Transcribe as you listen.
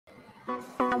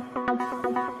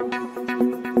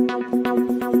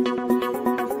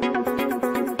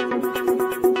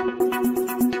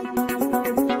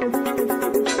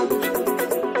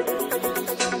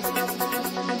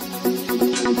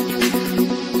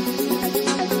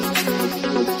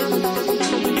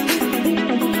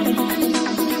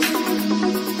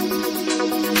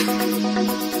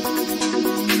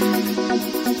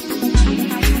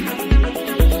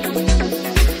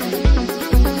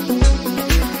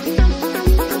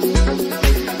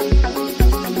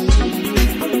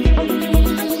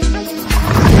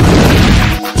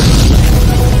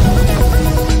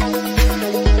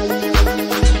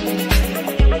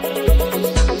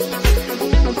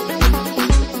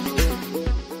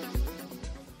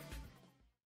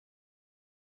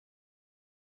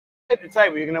Hit the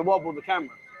table, you're going to wobble the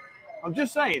camera. I'm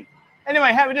just saying.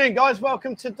 Anyway, how are we doing, guys?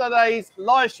 Welcome to today's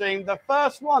live stream. The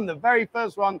first one, the very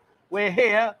first one. We're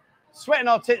here, sweating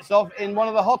our tits off in one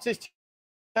of the hottest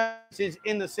churches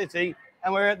in the city,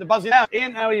 and we're at the BUZZIN House.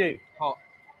 Ian, how are you? Hot.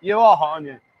 You are hot, aren't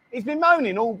you? He's been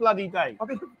moaning all bloody day. I've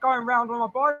been going round on my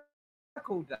bike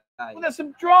all day. Well, there's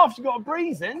some drafts you've got to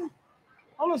breathe in.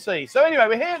 Honestly. So anyway,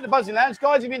 we're here at the BUZZIN Lounge.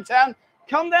 Guys, if you're in town,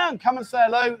 come down, come and say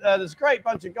hello. There's a great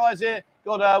bunch of guys here.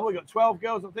 We've got 12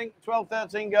 girls, I think, 12,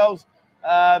 13 girls.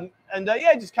 Yeah,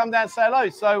 just come down and say hello.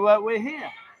 So we're here.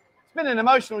 It's been an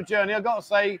emotional journey, I've got to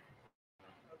say.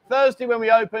 Thursday when we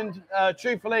opened,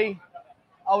 truthfully,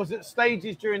 I was at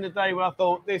stages during the day where I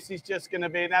thought this is just going to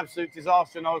be an absolute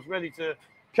disaster, and I was ready to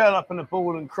curl up in a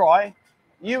ball and cry.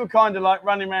 You were kind of like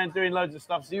running around doing loads of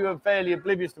stuff, so you were fairly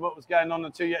oblivious to what was going on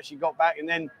until you actually got back. And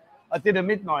then I did a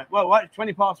midnight. Well, what,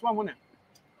 20 past 1, wasn't it?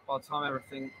 By the time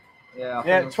everything, yeah.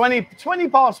 Yeah, 20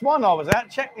 past 1 I was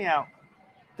at. Check me out.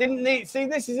 Didn't need, see,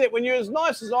 this is it. When you're as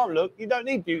nice as I look, you don't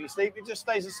need beauty sleep. It just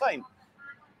stays the same.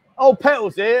 Old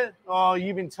Petals here. Oh,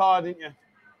 you've been tired, didn't you?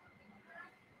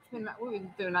 We've been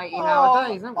doing 18-hour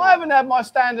days, haven't we? I haven't had my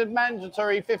standard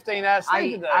mandatory 15-hour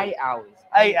sleep today. 8 hours.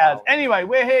 8 hours. Anyway,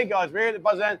 we're here, guys. We're here at the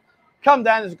BUZZIN. Come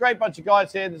down. There's a great bunch of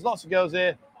guys here. There's lots of girls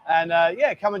here. And,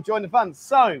 yeah, come and join the fun.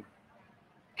 So,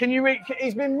 can you read?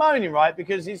 He's been moaning, right?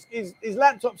 Because his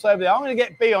laptop's over there. I'm going to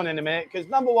get B on in a minute because,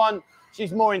 number one,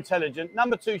 she's more intelligent.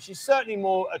 Number two, she's certainly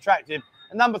more attractive.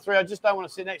 And number three, I just don't want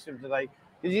to sit next to him today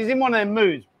because he's in one of them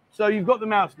moods. So you've got the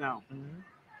mouse now.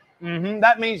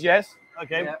 That means yes.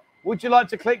 Okay. Yep. Would you like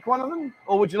to click one of them,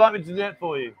 or would you like me to do it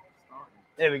for you?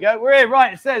 There we go. We're here.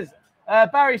 Right. It says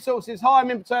Barry Salt says, hi,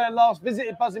 I'm in Pattaya last.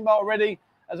 Visited BUZZIN Bar already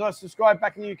as I subscribed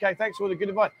back in the UK. Thanks for all the good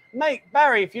advice. Mate,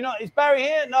 Barry, if you're not, is Barry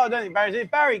here? No, I don't think Barry's here.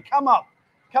 Barry, come up.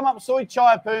 Come up Soy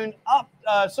Chaipoon, up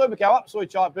Soy Bacau, up Soy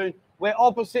Chaipoon. We're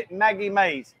opposite Maggie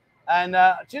Mays. And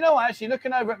do you know what? Actually,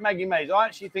 looking over at Maggie Mays, I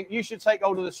actually think you should take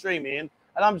hold of the stream, Ian.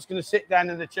 And I'm just going to sit down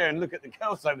in the chair and look at the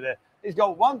girls over there. He's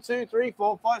got 1, 2, 3,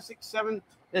 4, 5, 6, 7.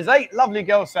 There's 8 lovely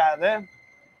girls sat out there.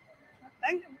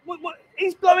 And what?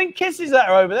 He's blowing kisses at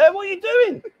her over there. What are you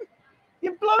doing?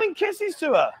 You're blowing kisses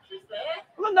to her. She's there.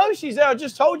 Well, no, she's there. I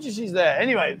just told you she's there.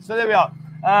 Anyway, so there we are.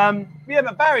 Yeah,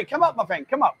 but Barry, come up, my friend.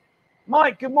 Come up.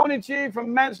 Mike, good morning to you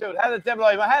from Mansfield. How the devil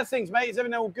are you? How's things, mate? Is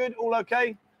everything all good? All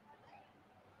okay?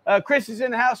 Chris is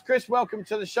in the house. Chris, welcome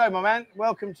to the show, my man.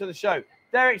 Welcome to the show.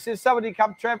 Derek says, somebody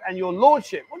come, Trev, and your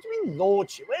lordship. What do you mean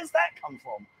lordship? Where's that come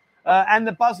from? And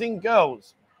the BUZZIN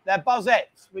girls. They're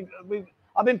buzzettes.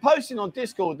 I've been posting on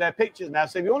Discord their pictures now,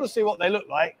 so if you want to see what they look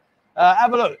like,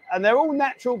 have a look. And they're all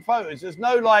natural photos. There's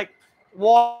no, like,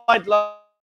 wide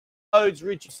loads,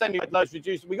 semi-wide loads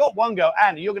reduced. We got one girl,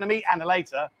 Anna. You're going to meet Anna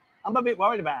later. I'm a bit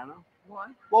worried about Anna. Why?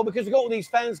 Well, because we've got all these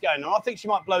fans going on. I think she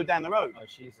might blow down the road. Oh,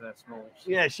 she's small.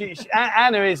 Yeah,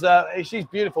 Anna is, she's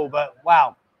beautiful, but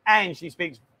wow. And she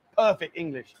speaks perfect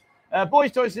English.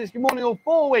 Boys Toy says, good morning all.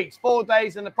 4 weeks, 4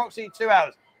 days, and approximately 2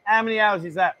 hours. How many hours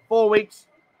is that? 4 weeks?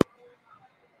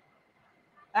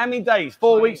 How many days?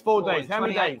 4 weeks, 4 days. How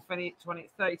many days?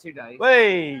 32 days.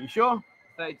 Wait, you sure?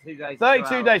 32 days.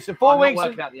 32 days. So 4 weeks.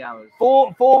 Work out the hours.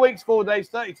 4 weeks, 4 days,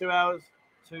 32 hours.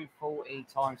 240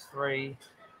 times 3.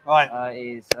 Right.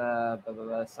 Is so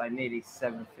nearly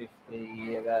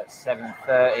 750. About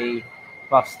 730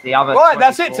 plus the other. Right,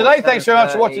 that's it today. Thanks very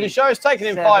much for watching the show. It's taken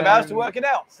him 5 hours to work it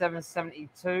out.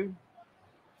 772.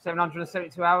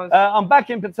 772 hours. I'm back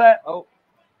in Pattaya. Oh,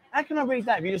 how can I read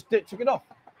that if you just took it off?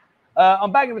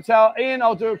 I'm back in Pattaya. Ian,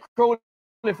 I'll do a crawl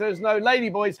if there's no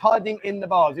ladyboys hiding in the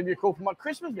bars. Give you a call for my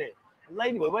Christmas bit.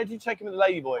 Ladyboy, where did you take him with the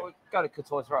ladyboy? well, go to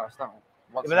Couture's Roast, don't we?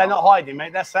 Yeah, but they're not hiding,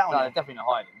 mate. That's that No, one. they're definitely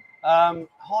not hiding.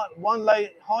 One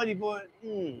lady, Heidi boy.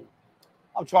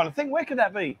 I'm trying to think. Where could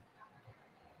that be?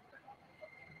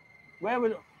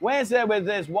 Where's there where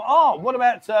there's what? Oh, what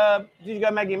about? Did you go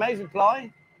Maggie Mays and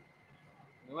Fly?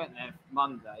 We went there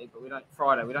Monday, but we don't.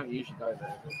 Friday, we don't usually go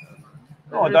there.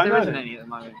 Oh, I don't know. There isn't any at the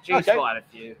moment. G's had a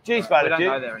few. G's had a few. We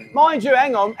don't go there anymore. Mind you,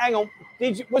 hang on.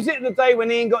 Was it the day when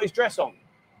Ian got his dress on?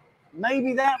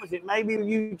 Maybe that was it. Maybe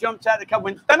you jumped out the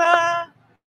cupboard and went, ta-da!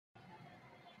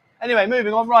 Anyway,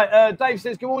 moving on. Right, Dave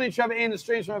says, good morning, Trevor. Ian, the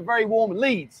streams from a very warm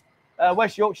Leeds,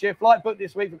 West Yorkshire. Flight booked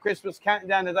this week for Christmas, counting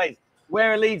down the days.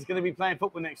 Where are Leeds going to be playing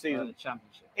football next season? The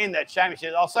Championship. In the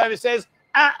Championship. Our service says,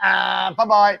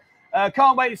 bye-bye.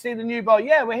 Can't wait to see the new bar.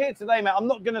 Yeah, we're here today, mate. I'm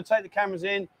not going to take the cameras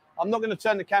in. I'm not going to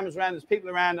turn the cameras around. There's people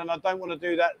around, and I don't want to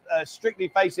do that strictly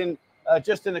facing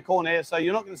just in the corner here. So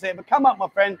you're not going to see it. But come up, my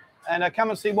friend, and come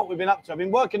and see what we've been up to. I've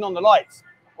been working on the lights.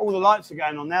 All the lights are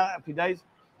going on now. Happy days.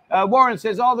 Warren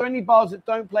says, are there any bars that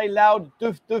don't play loud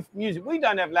doof music? We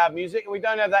don't have loud music, and we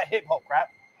don't have that hip-hop crap.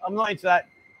 I'm not into that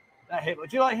hip-hop.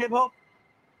 Do you like hip-hop?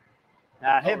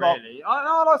 Nah, hip-hop. Really.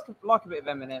 I like a bit of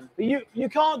Eminem. But you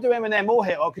can't do Eminem or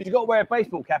hip-hop because you've got to wear a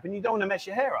baseball cap, and you don't want to mess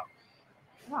your hair up.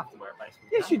 You don't have to wear a baseball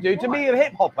cap. Yes, you do. Why? To be a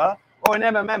hip-hopper or an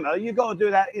MMMer, you've got to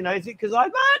do that. You know, is it because I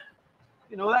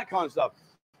that kind of stuff.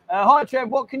 Hi, Trev.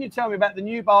 What can you tell me about the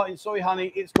new bar in Soy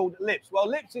Honey? It's called Lips. Well,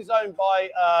 Lips is owned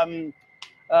by...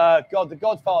 the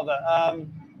Godfather.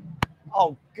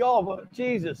 Oh God,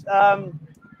 Jesus.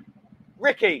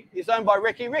 Ricky is owned by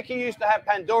Ricky. Ricky used to have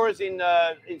Pandora's in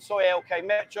Soy LK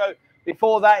Metro.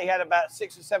 Before that, he had about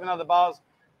 6 or 7 other bars.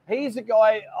 He's a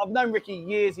guy, I've known Ricky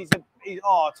years.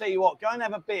 I'll tell you what, go and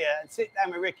have a beer and sit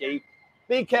down with Ricky.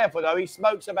 Be careful though, he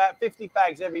smokes about 50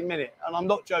 fags every minute. And I'm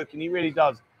not joking, he really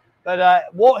does.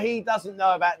 But what he doesn't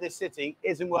know about this city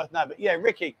isn't worth knowing. But yeah,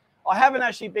 Ricky, I haven't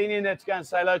actually been in there to go and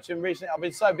say hello to him recently. I've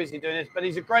been so busy doing this, but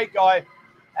he's a great guy,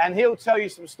 and he'll tell you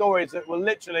some stories that will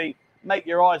literally make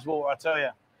your eyes water, I tell you.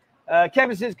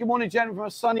 Kevin says, good morning, gentlemen, from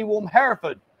a sunny, warm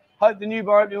Hereford. Hope the new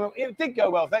bar opening well. It did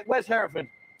go well. Where's Hereford?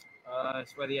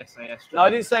 It's where the SAS... No, I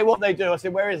didn't say what they do. I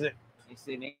said, where is it? It's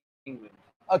in England.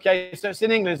 Okay, so it's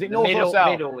in England. Is it north or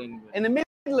south? Middle England. In the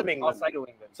middle of England? I'll say middle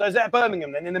England. So is that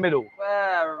Birmingham then, in the middle?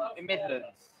 In Midlands.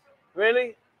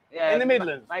 Really? Yeah, in the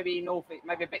Midlands? Maybe north,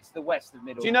 maybe a bit to the west of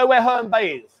Middle. Do you know where Herne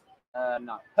Bay is?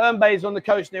 No. Herne Bay is on the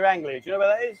coast near Anglia. Do you know where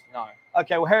that is? No.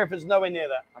 Okay, well, Hereford's nowhere near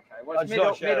that. Okay, well, it's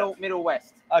middle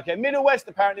west. Okay, Middle West,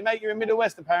 apparently, mate. You're in Middle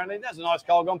West, apparently. That's a nice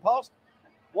car gone past.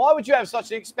 Why would you have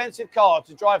such an expensive car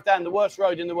to drive down the worst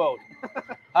road in the world?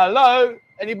 Hello?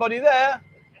 Anybody there?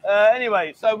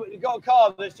 Anyway, so we've got a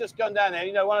car that's just gone down there,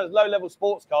 you know, one of those low-level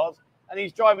sports cars, and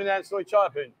he's driving down Soy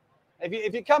Chaipoon.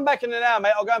 If you come back in an hour,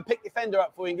 mate, I'll go and pick your fender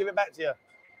up for you and give it back to you.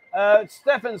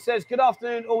 Stefan says, good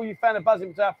afternoon, all you fan of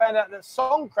BUZZIN. I found out that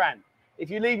Songkran,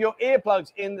 if you leave your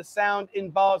earplugs in, the sound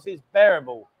in bars is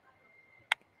bearable.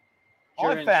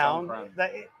 I found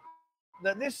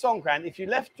that this Songkran, if you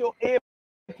left your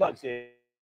earplugs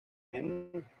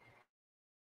in,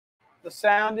 the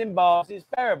sound in bars is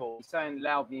bearable. He's saying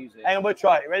loud music. Hang on, we'll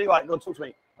try it. Ready? Right, go on, talk to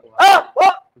me. Ah,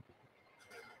 what?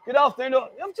 Good afternoon.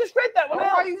 I've just read that one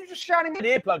out. Why are you just shouting? With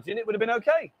earplugs in, it would have been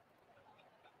okay.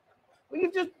 Well,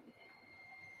 you've just...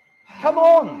 Come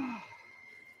on.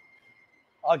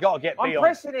 I got to get I'm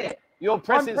pressing it. You're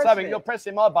pressing something. You're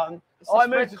pressing my button. I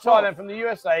moved to Thailand from the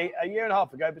USA a year and a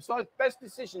half ago. Besides, best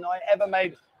decision I ever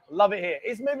made. Love it here.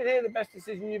 Is moving here the best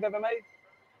decision you've ever made?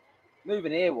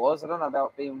 Moving here was. I don't know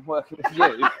about being working with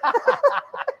you.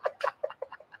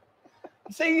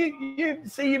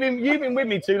 You've been with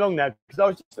me too long now, because I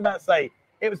was just about to say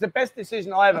it was the best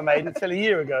decision I ever made until a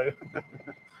year ago.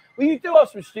 Well, you do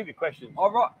ask some stupid questions.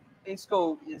 All right, in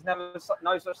school, there's never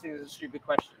no such thing as a stupid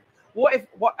question.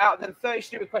 What out of the 30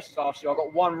 stupid questions I asked you, I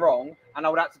got one wrong, and I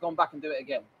would have to go back and do it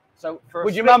again. So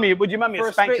would your mummy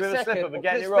spank you with a slipper for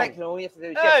getting it wrong? All you have to do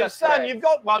is no, son, you've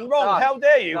got one wrong. Done. How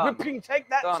dare you? Done. Take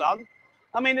that, Done. son.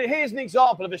 I mean, here's an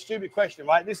example of a stupid question,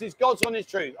 right? This is God's honest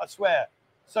truth, I swear.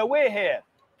 So we're here.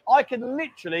 I could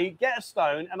literally get a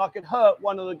stone and I could hurt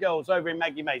one of the girls over in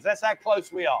Maggie Mays. That's how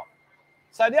close we are.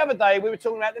 So the other day we were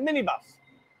talking about the minibus.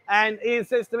 And Ian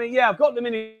says to me, yeah, I've got the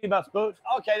minibus booked.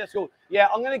 Okay, that's cool. Yeah,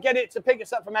 I'm going to get it to pick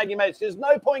us up from Maggie Mays. There's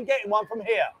no point getting one from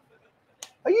here.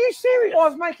 Are you serious? Well,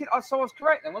 so I was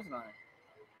correct then, wasn't I?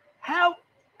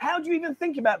 How do you even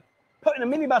think about putting a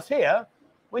minibus here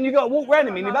when you've got to walk around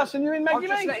a minibus and you're in Maggie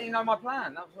Mays? I'm just letting you know my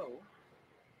plan, that was all.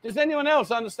 Does anyone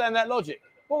else understand that logic?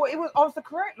 Well, I was the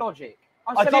correct logic.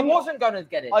 I said I wasn't going to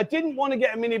get it. I didn't want to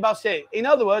get a minibus here. In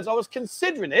other words, I was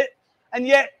considering it, and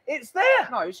yet it's there.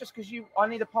 No, it's just because I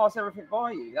need to pass everything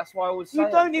by you. That's why I always say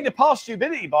you don't need to pass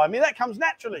stupidity by me. That comes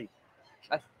naturally.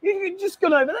 You've just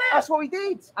gone over there. That's what we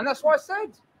did, and that's what I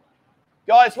said.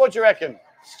 Guys, what do you reckon?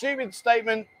 Stupid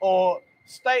statement or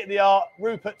state-of-the-art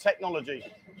Rupert technology?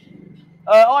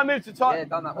 I moved to Thailand. Yeah,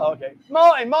 done that one. Okay.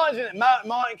 Martin's in it.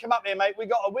 Martin, come up here, mate. We've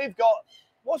got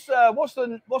What's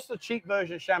the cheap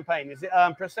version of champagne? Is it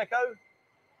Prosecco?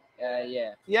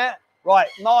 Yeah. Yeah. Right,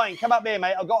 Martin, come up here,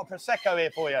 mate. I've got a Prosecco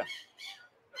here for you.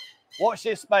 Watch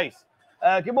this space.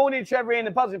 Good morning, Trevor and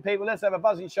the Buzzing people. Let's have a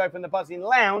Buzzing show from the Buzzing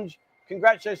Lounge.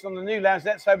 Congratulations on the new lounge.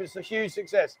 Let's hope it's a huge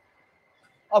success.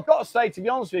 I've got to say, to be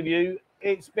honest with you,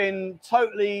 it's been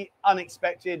totally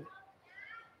unexpected.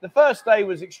 The first day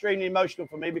was extremely emotional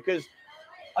for me because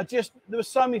there were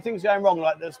so many things going wrong.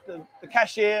 Like the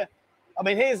cashier. I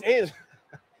mean, here's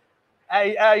how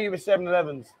are you with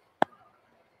 7-Elevens?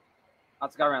 I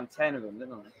had to go around 10 of them,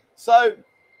 didn't I? So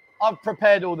I've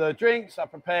prepared all the drinks. I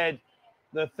prepared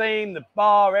the theme, the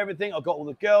bar, everything. I've got all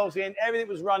the girls in. Everything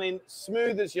was running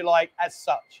smooth as you like, as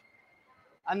such.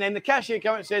 And then the cashier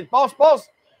came and said, boss,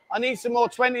 I need some more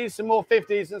 20s, some more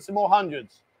 50s, and some more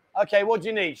 100s. Okay, what do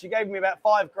you need? She gave me about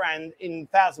 5 grand in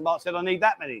 1,000 baht. Said, I need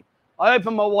that many. I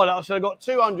opened my wallet. I said, I got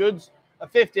 200s, a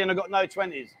 50, and I got no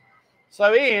 20s.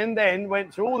 So Ian then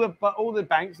went to all the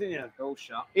banks, didn't you? They're all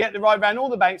shut. He had to ride around all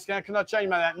the banks. Can I change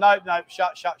my that? No,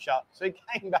 shut. So he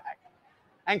came back.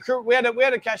 And we had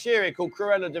a cashier here called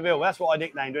Cruella DeVille. That's what I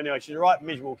nicknamed her anyway. She's a right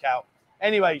miserable cow.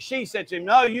 Anyway, she said to him,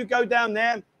 no, you go down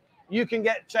there. You can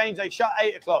get change. They shut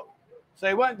 8 o'clock. So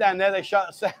he went down there. They shut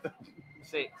at 7.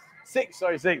 6.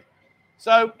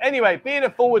 So anyway, being a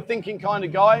forward-thinking kind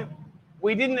of guy,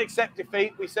 we didn't accept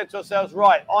defeat. We said to ourselves,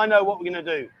 right, I know what we're going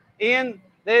to do. Ian,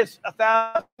 there's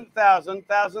 1,000.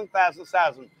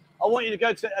 I want you to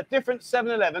go to a different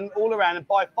 7-Eleven all around and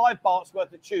buy 5 bahts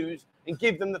worth of chews and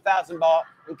give them the 1,000 baht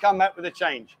and come back with a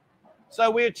change. So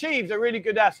we achieved a really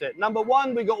good asset. Number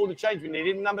 1, we got all the change we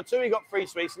needed. And number 2, we got free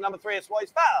sweets. And number 3, it's why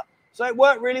it's fatter. So it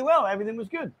worked really well. Everything was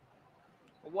good.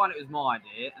 Well, 1, it was my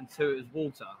idea, and 2, it was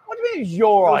Walter. What do you mean it was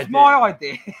your idea? It was my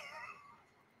idea.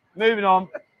 Moving on.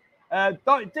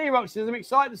 D-Rock says, I'm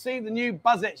excited to see the new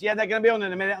BUZZIN. Yeah, they're going to be on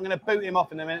in a minute. I'm going to boot him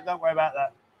off in a minute. Don't worry about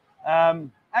that.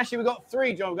 Actually, we've got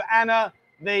 3, John. We've got Anna,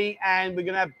 V, and we're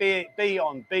going to have B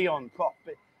on.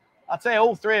 I'll tell you,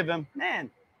 all 3 of them, man,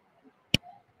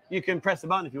 you can press the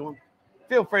button if you want.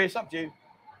 Feel free. It's up to you.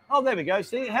 Oh, there we go.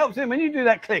 See, it helps him. When you do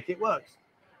that click, it works.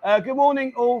 Good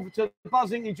morning, all, to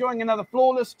Buzzing. Enjoying another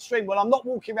flawless stream. Well, I'm not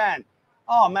walking around.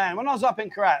 Oh, man, when I was up in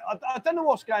Korat, I don't know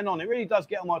what's going on. It really does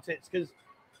get on my tits because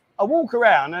I walk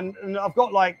around and I've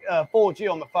got like 4G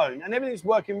on the phone and everything's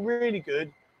working really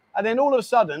good. And then all of a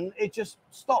sudden, it just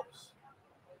stops.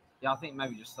 Yeah, I think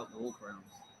maybe just stop the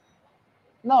walk-arounds.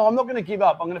 No, I'm not going to give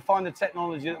up. I'm going to find the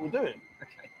technology that will do it.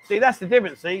 Okay. See, that's the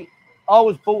difference. See, I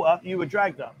was brought up, you were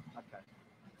dragged up. Okay.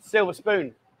 Silver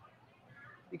spoon.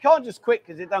 You can't just quit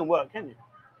because it don't work, can you?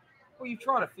 Well, you've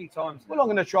tried a few times. Well, I'm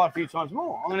going to try a few times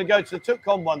more. I'm going to go to the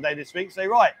TukCon one day this week and say,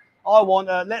 right, I want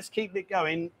Let's Keep It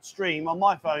Going stream on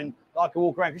my phone that I can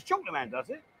walk around. Because Chocolate Man does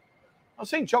it. I've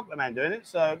seen Chocolate Man doing it,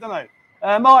 so I don't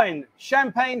know. Martin,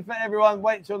 champagne for everyone.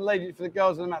 Wait until the lady for the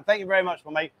girls on the mat. Thank you very much,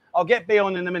 my mate. I'll get B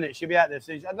on in a minute. She'll be out there.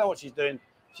 So I don't know what she's doing.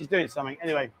 She's doing something.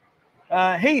 Anyway,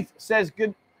 Heath says,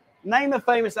 "Good. Name a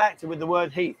famous actor with the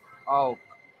word Heath." Oh.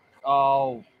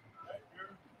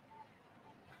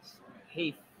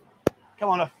 Heath. Come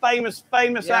on, a famous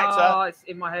actor. Oh, it's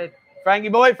in my head. Frankie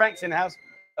boy, Frank's in the house.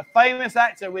 A famous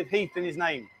actor with Heath in his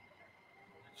name.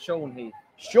 Sean Heath.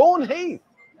 Sean Heath.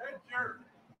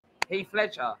 Heath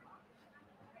Ledger.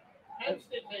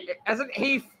 Isn't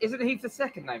Heath the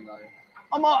second name though?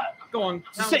 I might go on.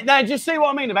 Just see what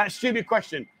I mean about a stupid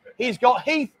question. He's got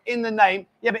Heath in the name.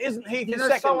 Yeah, but isn't Heath his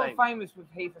second someone name? Famous with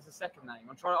Heath as a second name.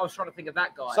 I was trying to think of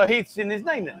that guy. So Heath's in his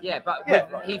name then? Yeah, but with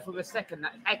Heath with a second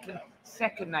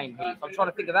name Heath. I'm trying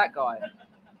to think of that guy.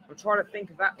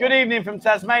 Good evening from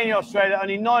Tasmania, Australia.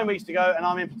 Only 9 weeks to go, and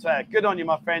I'm in Pattaya. Good on you,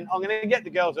 my friend. I'm going to get the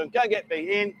girls on. Go and get B.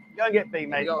 Ian, go and get B,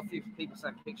 mate. You got a few people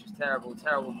saying picture's terrible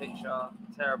picture,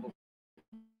 terrible.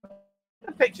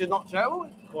 The picture's not terrible.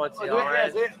 Quality, yeah,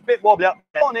 it's a bit wobbly up.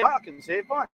 On it, I can see it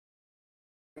fine.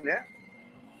 Yeah.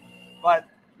 Right,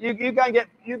 you go and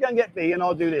get B, and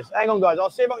I'll do this. Hang on, guys. I'll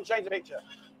see if I can change the picture.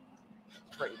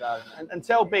 It's pretty bad. And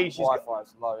tell B she's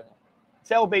Wi-Fi's low. Isn't it?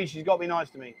 Tell B she's got to be nice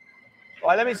to me.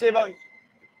 Right, let me see if I can.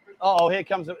 Oh, here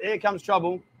comes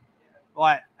trouble.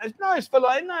 Right, it's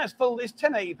full. It's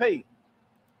 1080p.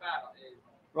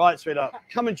 Right, sweetheart,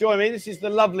 come and join me. This is the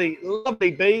lovely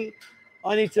B.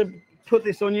 I need to put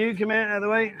this on you. Come here, out of the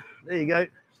way. There you go.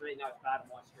 So you know it's bad on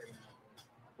my screen.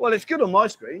 Well, it's good on my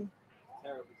screen.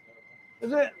 Terrible.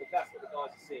 Is it? If that's what the guys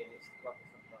are seeing, it's rubbish.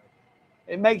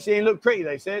 It makes it look pretty,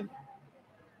 they said.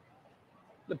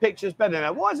 The picture's better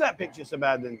now. Why is that picture so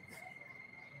bad then?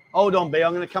 Hold on, B.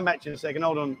 I'm going to come back to you in a second.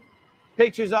 Hold on.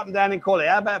 Pictures up and down in quality.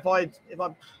 How about if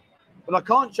I but I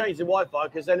can't change the Wi-Fi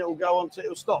because then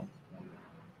it'll stop.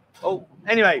 Oh,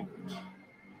 anyway.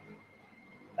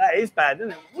 That is bad,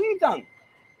 isn't it? What have you done?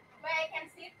 Where I can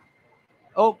sit.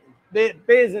 Oh,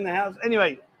 beer's in the house.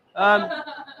 Anyway, I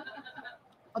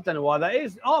don't know why that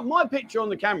is. Oh, my picture on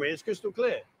the camera is crystal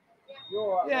clear.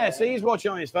 Yeah, see, he's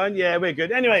watching on his phone. Yeah, we're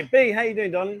good. Anyway, B, how you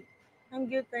doing, darling? I'm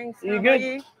good, thanks. Are you How good? about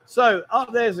you? So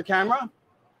up there's the camera,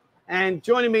 and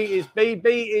joining me is B.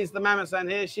 B is the mammoth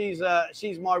here.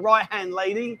 She's my right-hand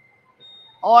lady.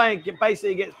 I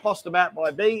basically get bossed about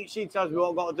by B. She tells me what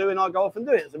I've got to do, and I go off and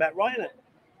do it. It's about right, isn't it?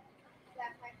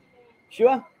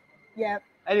 Sure? Yeah.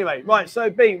 Anyway, right, so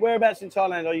B, whereabouts in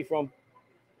Thailand are you from?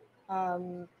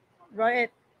 Right.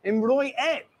 In Roy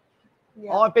Et.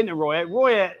 Yeah. Oh, I've been to Roy Et.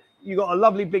 Roy Et, you got a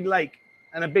lovely big lake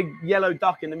and a big yellow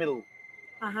duck in the middle.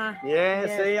 Uh-huh. Yeah,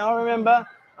 Yes. see, I remember.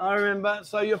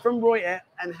 So you're from Roy Et,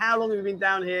 and how long have you been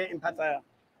down here in Pattaya?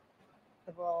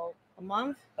 About a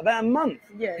month? About a month.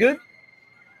 Yes. Good?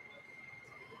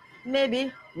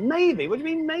 Maybe. Maybe. What do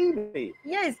you mean maybe?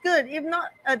 Yeah, it's good. If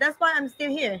not, that's why I'm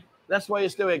still here. That's why you're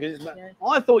still here. Because Yeah.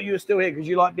 I thought you were still here because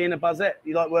you like being a buzzette.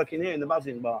 You like working here in the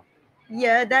buzzing bar.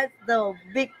 Yeah, that's the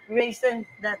big reason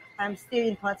that I'm still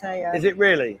in Pattaya. Is it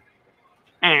really?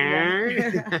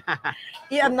 Yeah.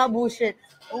 Yeah, I'm not bullshit.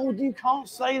 Oh, you can't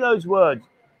say those words.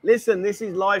 Listen, this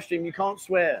is live stream. You can't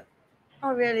swear.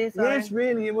 Oh, really? Sorry. Yes,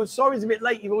 really. Well, sorry, it's a bit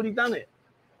late. You've already done it.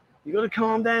 You've got to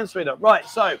calm down, sweetheart. Right,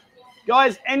 so,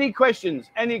 guys, any questions?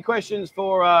 Any questions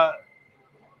for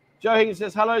Joe Higgins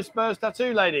says, hello, Spurs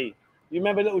tattoo lady. You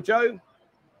remember little Joe?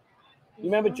 You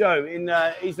remember Joe?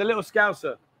 He's the little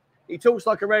Scouser. He talks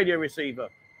like a radio receiver.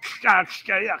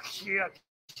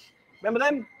 Remember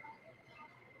them?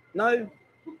 No?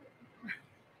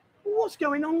 What's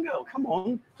going on, girl? Come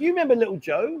on. You remember little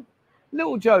Joe?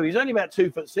 Little Joe, he's only about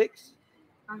 2'6".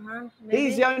 Uh-huh.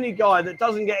 He's the only guy that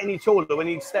doesn't get any taller when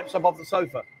he steps up off the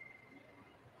sofa.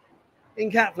 In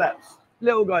cat flaps.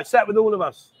 Little guy, sat with all of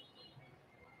us.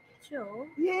 Joe?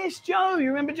 Yes, Joe. You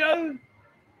remember Joe?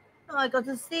 Oh, I got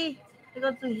to see. You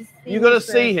got to him see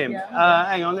first, him. yeah.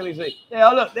 Hang on, let me see. Yeah,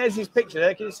 oh, look, there's his picture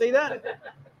there. Can you see that?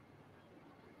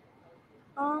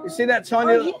 Oh. You see that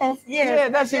tiny little... Yes, yes. Yeah,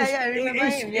 that's his... I remember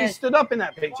him, He yes. stood up in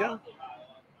that picture.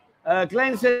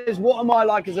 Glenn says, what am I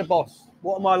like as a boss?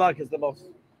 What am I like as the boss?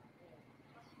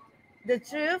 The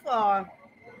truth or...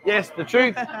 Yes, the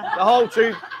truth, the whole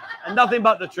truth, and nothing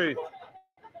but the truth.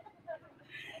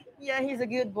 Yeah, he's a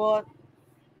good boy.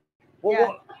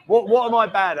 What am I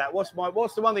bad at? What's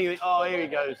the one thing you think, oh, here he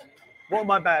goes. What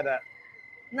am I bad at?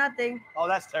 Nothing. Oh,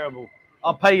 that's terrible.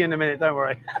 I'll pay you in a minute, don't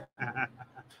worry.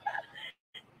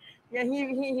 Yeah,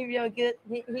 he real good.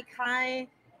 He kind.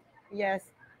 Yes.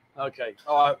 Okay.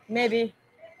 All right. Maybe.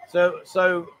 So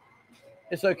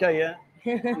it's okay, yeah?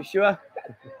 You sure?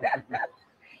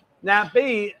 Now,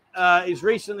 B is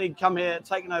recently come here,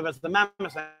 taken over as the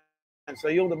mammoth, and so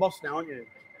you're the boss now, aren't you?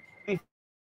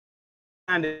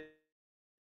 And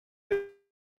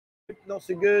not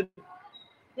so good.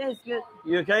 Yeah, it's good.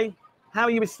 You okay? How are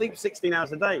you with sleep 16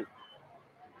 hours a day?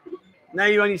 Now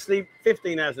you only sleep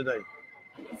 15 hours a day.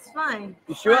 It's fine.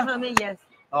 You sure? Fine for me, yes.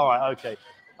 All right, okay.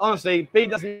 Honestly, B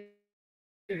doesn't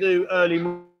do early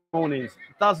mornings.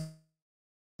 Doesn't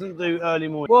do early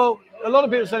mornings. Well, a lot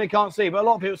of people saying he can't see, but a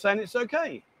lot of people saying it's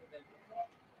okay.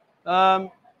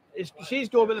 She's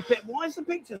got a bit of pit. Why is the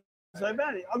picture so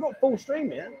bad? I've got full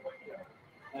stream here.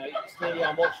 It's nearly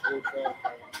unwatchable. So.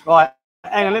 Right,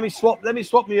 hang on. Let me swap the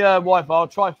Wi-Fi. I'll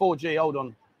try 4G. Hold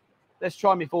on. Let's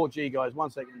try me 4G, guys. 1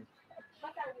 second.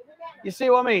 You see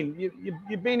what I mean?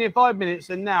 You've been here 5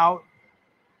 minutes, and now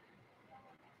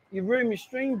you've ruined my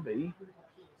stream, B.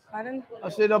 Pardon? I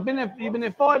said you've been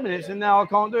here 5 minutes, and now I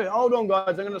can't do it. Hold on, guys.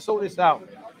 I'm going to sort this out.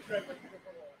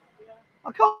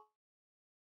 I can't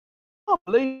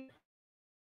believe.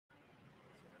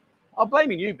 I'm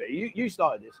blaming you, B. You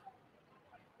started this.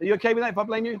 Are you okay with that if I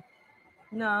blame you?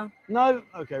 No. No?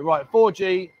 Okay, right.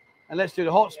 4G, and let's do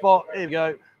the hotspot. Here we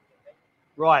go.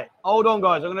 Right. Hold on,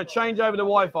 guys. I'm going to change over the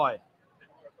Wi-Fi.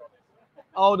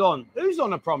 Hold on. Who's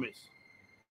on a promise?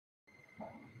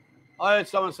 I heard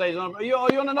someone say, are you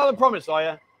on another promise, are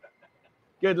you?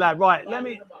 Good lad. Right.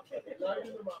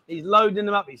 He's loading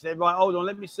them up. He said, right, hold on.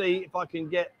 Let me see if I can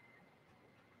get.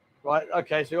 Right.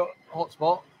 Okay. So you got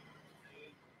hotspot.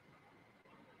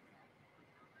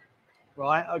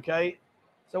 Right. Okay.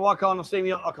 So why can't I see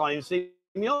me? I can't even see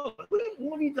me. What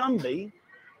have you done, B?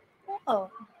 Oh.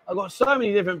 I've got so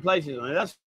many different places on it.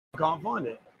 I can't find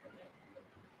it.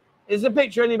 Is the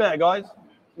picture any better, guys?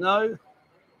 No?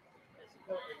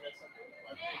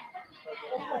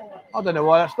 I don't know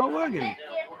why that's not working.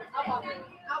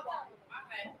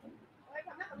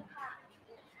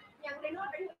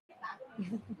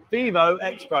 Vivo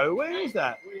X Pro, where is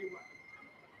that?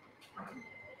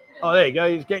 Oh, there you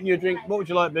go. He's getting you a drink. What would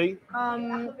you like, B?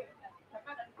 I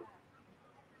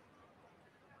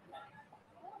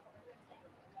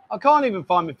can't even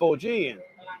find my 4G in.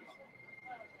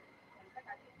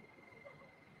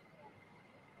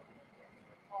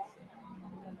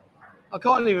 I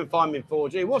can't even find my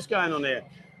 4G. What's going on here?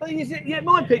 But yeah,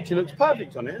 my picture looks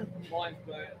perfect on here.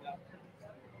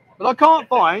 But I can't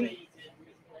find.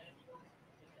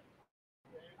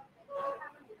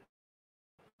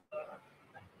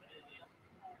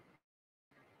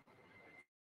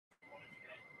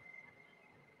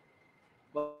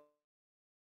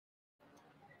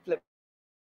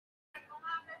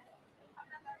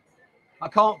 I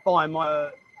can't find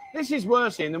my. This is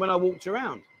worse than when I walked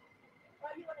around.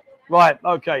 Right,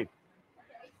 okay.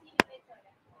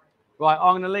 Right,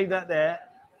 I'm going to leave that there.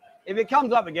 If it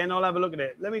comes up again, I'll have a look at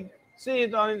it. Let me see you,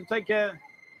 darling. Take care.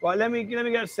 Right, let me go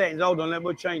to settings. Hold on,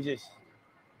 we'll change this.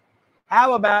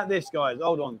 How about this, guys?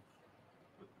 Hold on.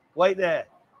 Wait there.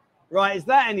 Right, is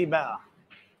that any better?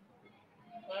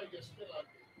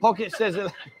 Pocket says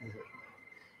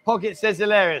Pocket says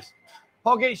hilarious.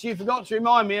 Pockets, you forgot to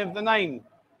remind me of the name.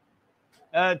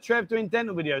 Trev doing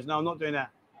dental videos. No, I'm not doing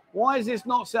that. Why is this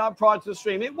not set up prior to the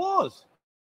stream? It was.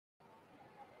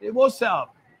 It was set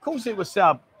up. Of course it was set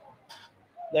up.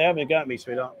 They haven't got me,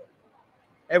 sweetheart.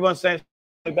 Everyone's saying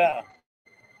it's better.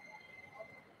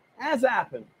 How's that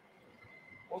happen?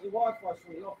 Well, the Wi-Fi's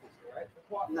from the office, right?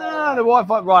 No, the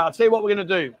Wi-Fi. Right, I'll tell you what we're going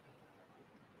to do.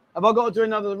 Have I got to do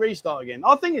another restart again?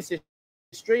 I think it's this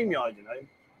StreamYard, you know.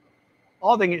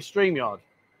 I think it's StreamYard.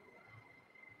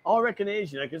 I reckon it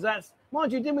is, you know, because that's...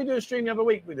 Mind you, didn't we do a stream the other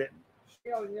week with it?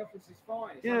 StreamYard in the office is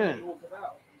fine. It's yeah. Not walk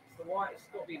about. It's the white. It's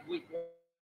got to be weak.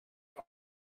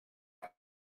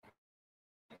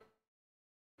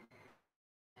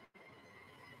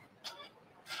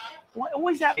 Why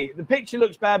always happy? The picture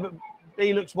looks bad, but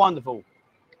B looks wonderful.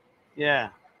 Yeah.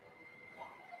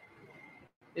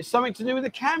 It's something to do with the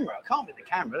camera. It can't be the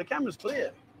camera. The camera's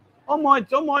clear. On my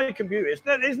computer.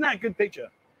 Isn't that a good picture?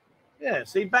 Yeah,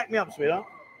 see, back me up, sweetheart.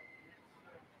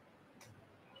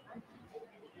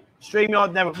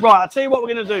 StreamYard never. Right, I'll tell you what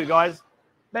we're going to do, guys.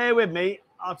 Bear with me.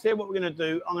 I'll tell you what we're going to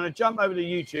do. I'm going to jump over to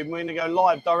YouTube and we're going to go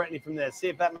live directly from there. See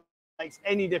if that makes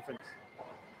any difference.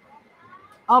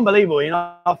 Unbelievable, you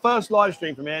know, our first live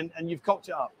stream from here and you've cocked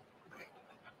it up.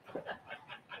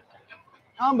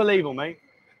 Unbelievable, mate.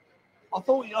 I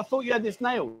thought you had this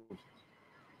nailed.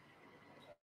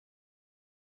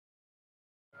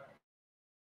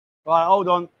 Right, hold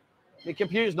on. The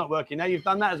computer's not working now. You've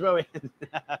done that as well.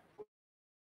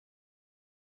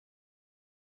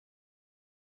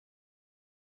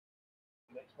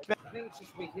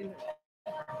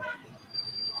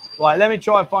 Right, let me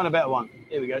try and find a better one.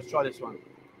 Here we go. Let's try this one.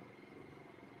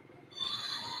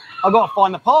 I've got to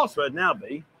find the password now,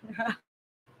 B.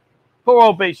 Poor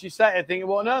old B. She sat here thinking,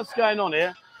 what on earth's going on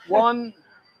here? One.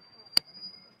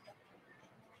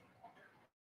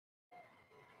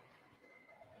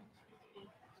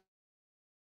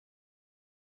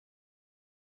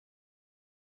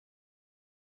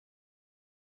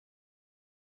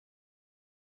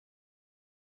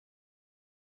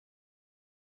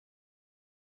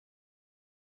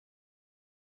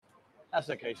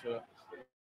 That's okay, sir.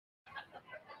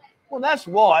 Well, that's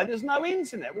why there's no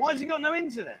internet. Why has he got no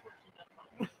internet?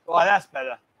 Right, that's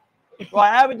better.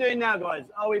 Right, how are we doing now, guys?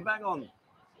 Are we back on?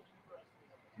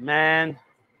 Man.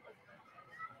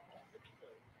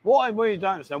 What I really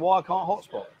don't understand, why I can't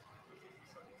hotspot.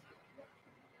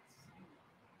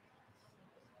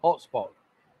 Hotspot.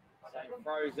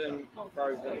 Frozen, not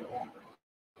frozen.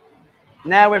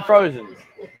 Now we're frozen.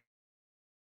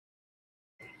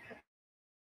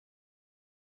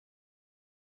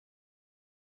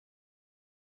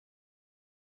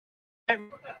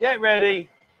 Get ready.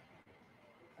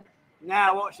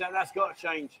 Now watch that. That's got to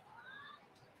change.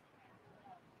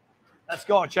 That's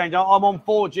got to change. I'm on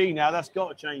 4G now. That's got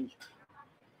to change.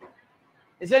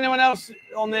 Is anyone else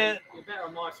on there? You're better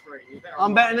on my screen.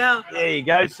 I'm better now. There you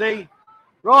go. See?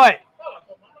 Right.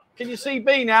 Can you see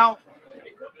B now?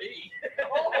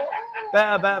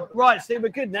 Better. Right. See, we're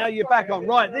good now. You're back on.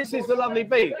 Right. This is the lovely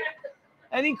B.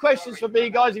 Any questions for B,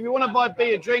 guys? If you want to buy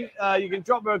B a drink, you can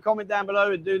drop her a comment down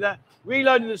below and do that.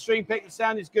 Reloading the stream pick. The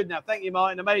sound is good now. Thank you,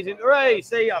 Martin. Amazing. Hooray.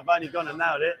 See, I've only gone and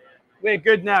nailed it. We're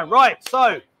good now. Right.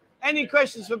 So, any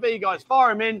questions for B, guys?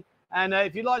 Fire them in. And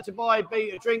if you'd like to buy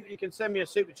B a drink, you can send me a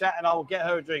super chat and I will get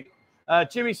her a drink.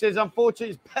 Jimmy says,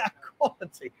 unfortunately, it's bad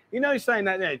quality. You know he's saying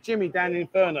that there. Jimmy down in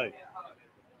Inferno.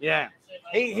 Yeah.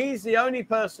 He's the only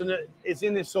person that is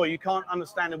in this soil. You can't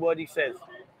understand a word he says.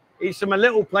 He's from a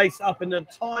little place up in the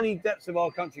tiny depths of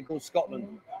our country called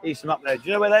Scotland. He's from up there. Do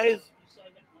you know where that is?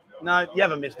 No, you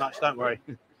haven't missed much. Don't worry.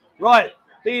 Right.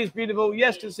 B is beautiful.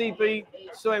 Yes, can see B.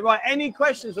 Sorry. Right. Any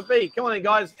questions for B? Come on in,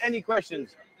 guys. Any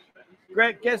questions?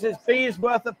 Greg guesses B is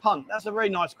worth a punt. That's a very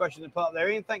nice question to put up there,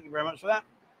 Ian. Thank you very much for that.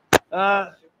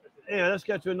 Yeah, let's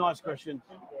go to a nice question.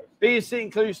 B is sitting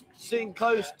close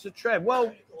to Trev.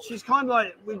 Well, she's kind of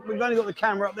like, we've only got the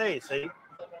camera up there, you see.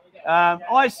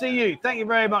 I see you. Thank you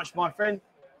very much, my friend.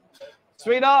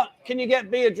 Sweetheart, can you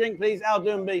get B a drink, please? How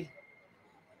doing, B?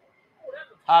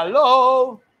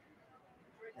 Hello.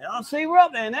 Yeah, I see we're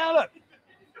up there now, look.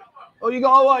 Oh, you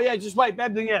got, oh, yeah, just wait,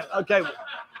 Bebden, yeah. Okay.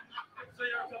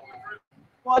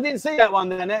 Well, I didn't see that one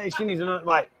then. She needs to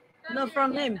wait. No,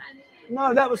 from him.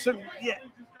 No, that was, yeah.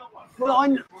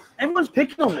 Well, everyone's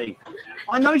picking on me.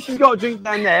 I know she's got a drink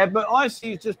down there, but I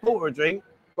see you just bought her a drink.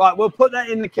 Right, we'll put that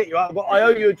in the kit, right? But I owe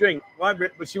you a drink, right?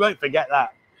 But she won't forget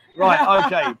that. Right,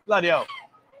 okay. Bloody hell.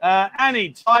 Annie,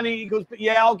 tiny equals,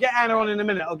 yeah, I'll get Anna on in a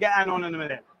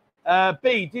minute.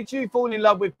 B, did you fall in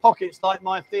love with Pockets like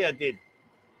my Thea did?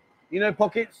 You know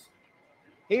Pockets?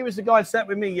 He was the guy sat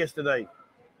with me yesterday.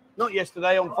 Not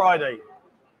yesterday, on Friday.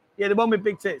 Yeah, the one with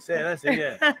big tits. Yeah, that's it,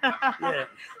 yeah.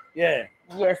 Yeah.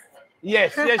 Yes.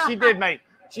 Yes, she did, mate.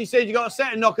 She said you got a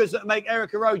set of knockers that make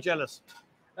Erica Rowe jealous.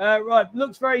 Right,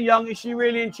 looks very young. Is she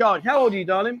really in charge? How old are you,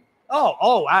 darling?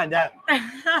 Oh, and out.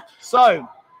 So,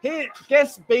 here,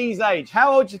 guess B's age.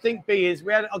 How old do you think B is?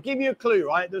 I'll give you a clue,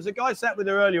 right? There was a guy sat with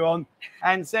her earlier on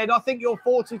and said, I think you're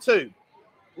 42.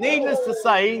 Needless to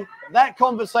say, that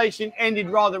conversation ended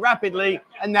rather rapidly,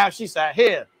 and now she sat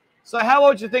here. So how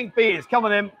old do you think B is? Come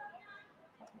on in.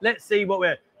 Let's see what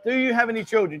we're... Do you have any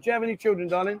children? Do you have any children,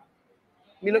 darling?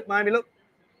 Me look, mommy, look.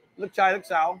 Look, child, look,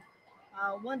 Sal.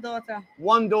 One daughter.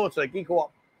 One daughter. Geek what?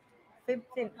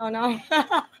 15. Oh, no.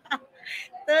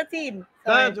 13.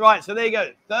 Right, so there you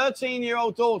go.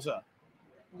 13-year-old daughter.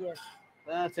 Yes.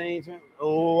 13.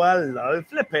 Oh, hello.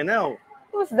 Flipping hell.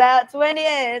 Who's that?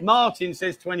 28. Martin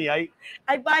says 28.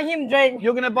 I buy him drink.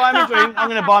 You're going to buy him a drink? I'm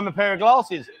going to buy him a pair of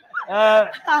glasses.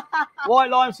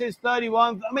 White Lime says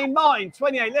 31. I mean, Martin,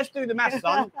 28. Let's do the maths,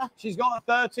 son. She's got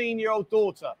a 13-year-old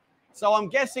daughter. So I'm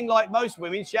guessing, like most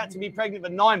women, she had to be pregnant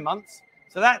for 9 months.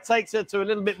 So that takes her to a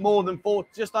little bit more than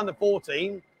just under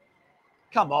 14.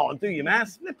 Come on, do your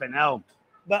maths. Flipping hell.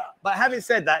 But having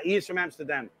said that, he is from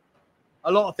Amsterdam.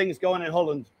 A lot of things go on in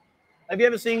Holland. Have you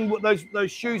ever seen what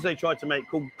those shoes they tried to make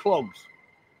called clogs?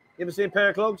 You ever seen a pair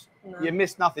of clogs? No. You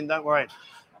missed nothing, don't worry.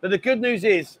 But the good news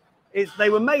is they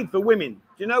were made for women.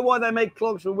 Do you know why they made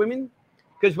clogs for women?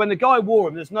 Because when the guy wore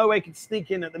them, there's no way he could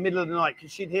sneak in at the middle of the night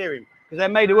because she'd hear him. Because they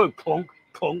made a word, clonk,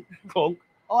 clonk, clonk.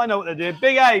 I know what they're doing.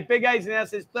 Big A's in there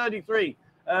says 33.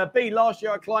 B, last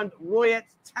year I climbed Royette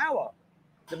Tower.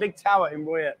 The big tower in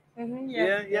Royette. Mm-hmm,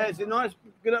 yeah. Is it nice?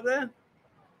 Good up there?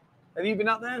 Have you been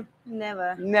up there?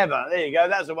 Never. Never. There you go.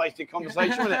 That's a wasted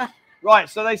conversation, isn't it? Right,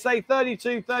 so they say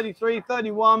 32, 33,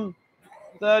 31,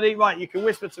 30. Right, you can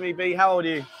whisper to me, B. How old are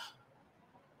you?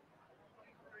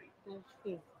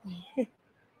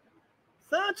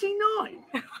 39.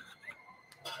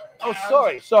 Oh,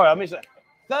 sorry, I missed that.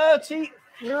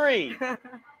 33.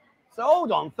 So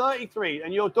hold on, 33,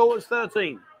 and your daughter's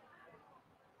 13.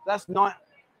 That's not.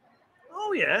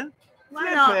 Oh yeah.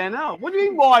 Why not? Fair now. What do you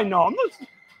mean? Why not?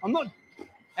 I'm not.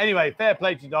 Anyway, fair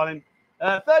play to you, darling.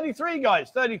 33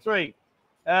 guys, 33.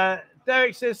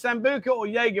 Derek says Sambuca or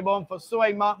Jagerbomb for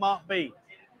Soy Mark B.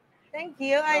 Thank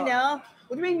you. I know.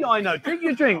 What do you mean? I know. Drink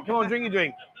your drink. Come on, drink your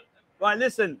drink. Right,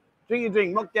 listen. Drink your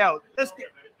drink. Mocked out. Let's get.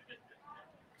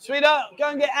 Sweetheart, go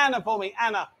and get Anna for me.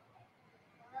 Anna.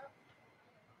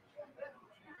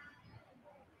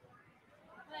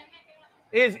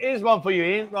 Here's one for you,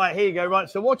 Ian. Right, here you go. Right,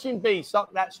 so watching B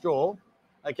suck that straw,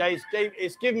 okay,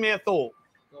 it's giving me a thought.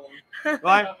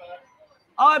 Right?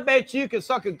 I bet you could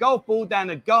suck a golf ball down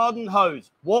a garden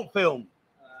hose. What film?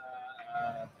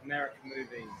 American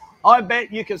movie. I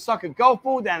bet you could suck a golf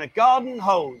ball down a garden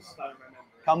hose.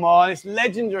 Come on, it's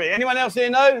legendary. Anyone else here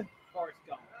know? Forrest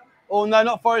Gump. Oh, no,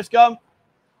 not Forrest Gump.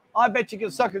 I bet you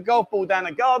could suck a golf ball down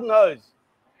a garden hose.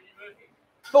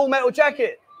 Full Metal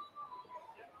Jacket.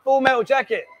 Full Metal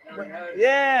Jacket.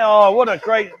 Yeah. Oh, what a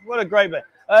great bit.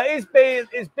 Is B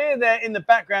there in the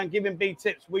background giving B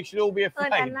tips? We should all be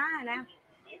afraid.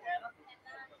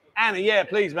 Anna, yeah,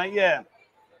 please, mate. Yeah.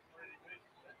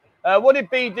 What did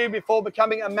B do before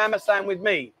becoming a mama san with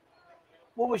me?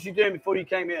 What was you doing before you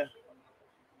came here?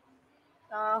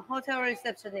 Hotel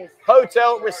receptionist.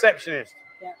 Hotel receptionist.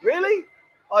 Yeah. Really?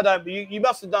 I don't. You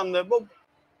must have done the. Well,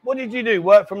 what did you do?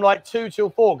 Work from like 2 till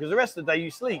 4? Because the rest of the day you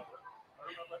sleep.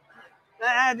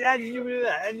 How did you do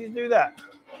that? How did you do that?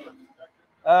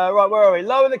 Right, where are we?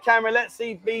 Lower the camera. Let's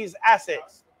see B's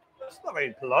assets. It's not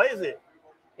very polite, is it?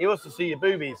 He wants to see your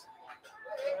boobies.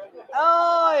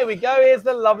 Oh, here we go. Here's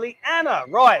the lovely Anna.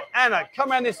 Right, Anna,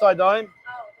 come around this side, darling.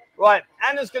 Right,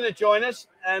 Anna's going to join us.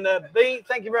 And B,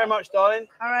 thank you very much, darling.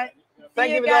 All right. Thank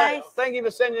See you, you guys. Thank you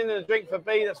for sending in a drink for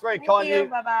B. That's very Thank kind of you. you.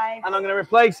 Bye-bye. And I'm going to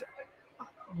replace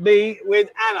B with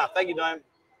Anna. Thank you, darling.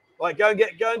 Right, go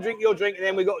and drink your drink, and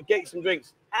then we've got to get some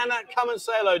drinks. Anna, come and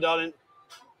say hello, darling.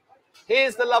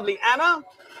 Here's the lovely Anna.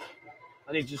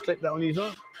 I need to just click that on you,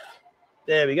 sir.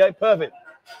 There we go. Perfect.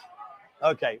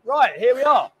 Okay, right, here we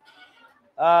are.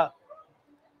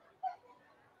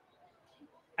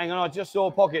 Hang on, I just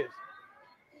saw pockets.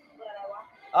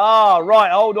 Ah,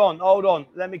 right, hold on.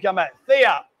 Let me come back.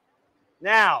 Thea,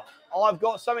 now, I've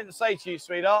got something to say to you,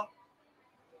 sweetheart.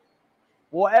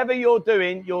 Whatever you're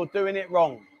doing it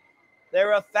wrong.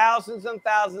 There are thousands and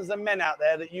thousands of men out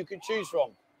there that you could choose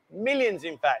from. Millions,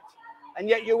 in fact. And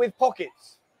yet you're with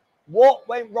pockets. What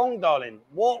went wrong, darling?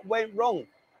 What went wrong?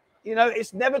 You know,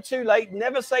 it's never too late.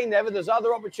 Never say never. There's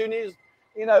other opportunities.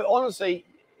 You know, honestly,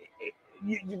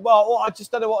 well, I just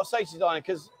don't know what to say to you, darling,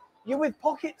 because you're with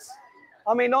pockets.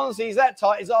 I mean, honestly, he's that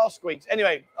tight, his arse squeaks.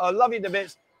 Anyway, I love you to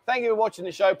bits. Thank you for watching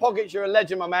the show. Pockets, you're a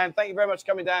legend, my man. Thank you very much for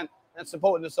coming down and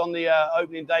supporting us on the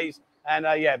opening days. And,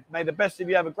 yeah, may the best of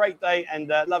you have a great day, and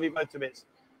love you both to bits.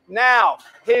 Now,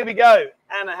 here we go.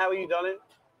 Anna, how are you, darling?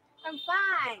 I'm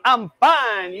fine. I'm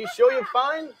fine. You sure you're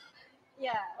fine?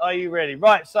 Yeah. Are you ready?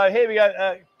 Right, so here we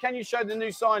go. Can you show the new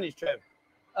signage, Trev?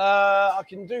 I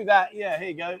can do that. Yeah, here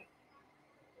you go.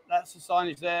 That's the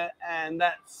signage there, and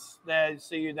that's there.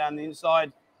 See you down the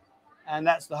inside, and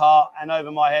that's the heart, and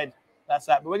over my head, that's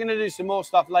that. But we're going to do some more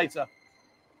stuff later.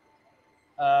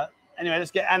 Anyway,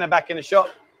 let's get Anna back in the shop.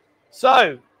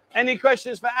 So, any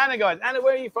questions for Anna, guys? Anna,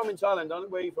 where are you from in Thailand, darling?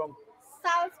 Where are you from?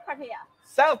 South Korea.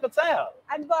 South Pattaya.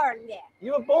 I'm born there.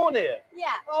 You were born here? Yeah.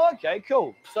 Oh, okay,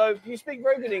 cool. So, you speak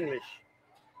very good English.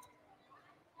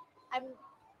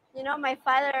 My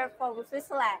father from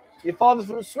Switzerland. Your father's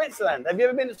from Switzerland. Have you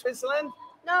ever been to Switzerland?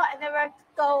 No, I never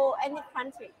go any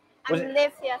country. I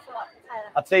live here for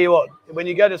Thailand. I'll tell you what, when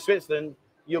you go to Switzerland,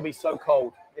 you'll be so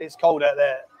cold. It's cold out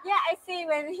there. Yeah, I see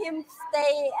when him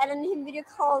stay and then him video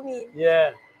call me.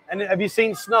 Yeah. And have you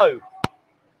seen snow?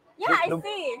 Yeah, I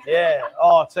see. Yeah.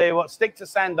 Oh, I'll tell you what, stick to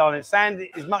sand, darling. Sand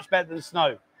is much better than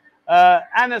snow.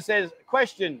 Anna says,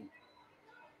 question,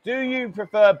 do you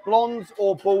prefer blondes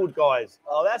or bald guys?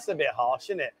 Oh, that's a bit harsh,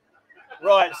 isn't it?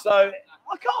 Right, so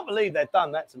I can't believe they've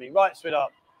done that to me. Right,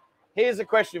 sweetheart. Here's a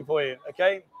question for you,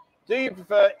 okay? Do you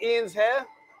prefer Ian's hair,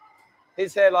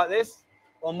 his hair like this,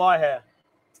 or my hair?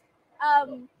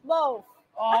 Both.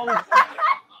 Oh,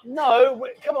 no.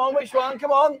 Come on, which one?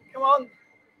 Come on.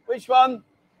 Which one?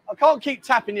 I can't keep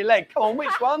tapping your leg. Come on,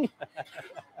 which one?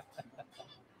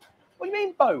 What do you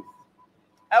mean both?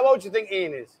 How old do you think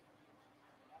Ian is?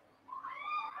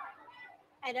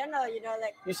 I don't know,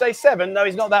 like. You say 7? No,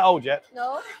 he's not that old yet.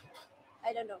 No,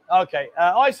 I don't know. Okay.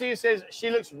 ICU says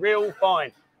she looks real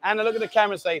fine. Anna, look at the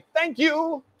camera and say, thank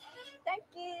you. Thank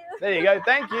you. There you go.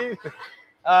 Thank you.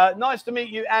 Nice to meet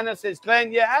you, Anna, says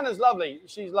Glenn. Yeah, Anna's lovely.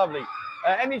 She's lovely.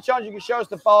 Any chance you can show us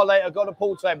the bar later? I've got a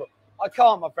pool table. I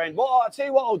can't, my friend. I'll tell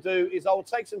you what I'll do is I'll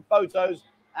take some photos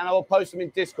and I will post them in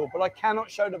Discord, but I cannot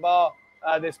show the bar.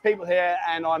 There's people here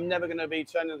and I'm never going to be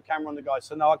turning the camera on the guys.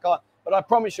 So no, I can't. But I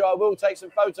promise you I will take some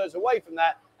photos away from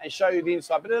that and show you the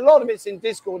inside. But a lot of it's in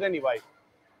Discord anyway.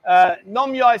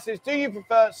 Nom Yai says, do you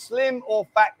prefer slim or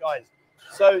fat guys?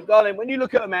 So, darling, when you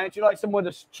look at a man, do you like someone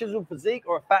with a chiseled physique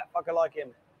or a fat fucker like him?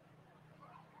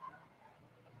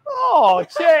 Oh,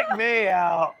 check me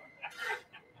out.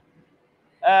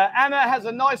 Anna has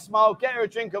a nice smile. Get her a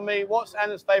drink on me. What's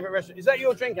Anna's favourite restaurant? Is that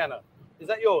your drink, Anna? Is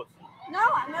that yours? No,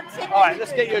 I'm not taking. All right,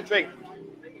 let's get you a drink.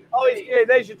 Oh, yeah,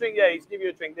 there's your drink. Yeah, he's give you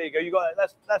a drink. There you go. You got it.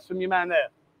 That's from your man there.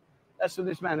 That's from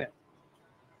this man there.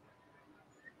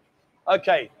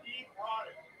 Okay.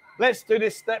 Let's do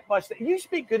this step by step. You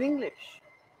speak good English.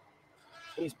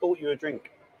 He's bought you a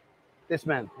drink. This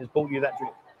man has bought you that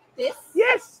drink. This?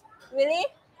 Yes. Really?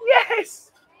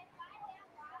 Yes.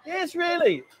 Yes,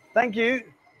 really. Thank you.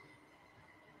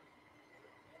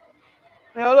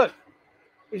 Now look,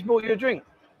 he's bought you a drink.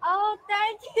 Oh,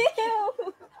 thank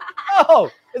you. Oh,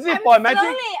 as if by magic.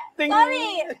 Sorry,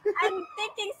 I'm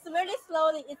thinking very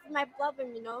slowly. It's my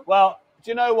problem, Well,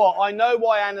 do you know what? I know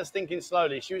why Anna's thinking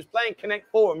slowly. She was playing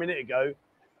Connect 4 a minute ago.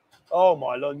 Oh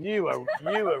my Lord, you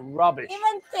were rubbish.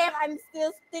 Even Tim, I'm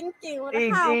still thinking.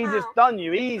 He just done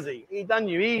you easy. He done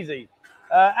you easy.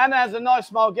 Anna has a nice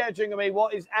smile. Get a drink of me.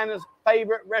 What is Anna's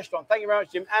favourite restaurant? Thank you very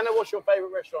much, Jim. Anna, what's your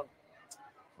favourite restaurant?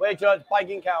 Where do you like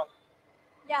biking count?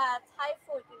 Yeah, Thai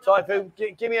food. Thai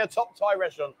food. Give me a top Thai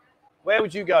restaurant. Where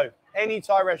would you go? Any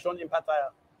Thai restaurant in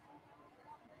Pattaya?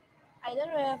 I don't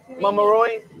know. Mama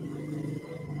Roy?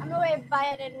 I'm always buy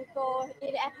and then go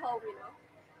eat at home, you know.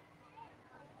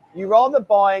 You rather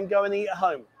buy and go and eat at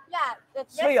home. Yeah, the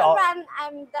Sweetheart.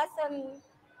 restaurant doesn't.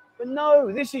 But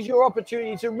no, this is your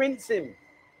opportunity to rinse him.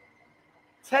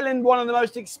 Tell him one of the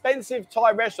most expensive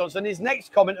Thai restaurants, and his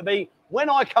next comment will be, when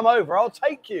I come over, I'll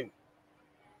take you.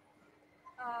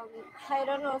 I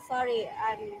don't know, sorry.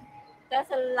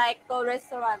 Doesn't like go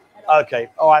restaurant at all. Okay,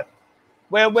 all right.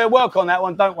 We'll work on that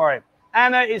one, don't worry.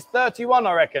 Anna is 31,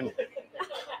 I reckon.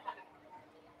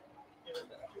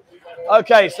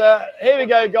 Okay, so here we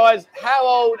go, guys. How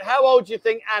old do you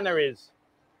think Anna is?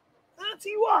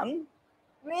 31?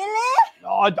 Really?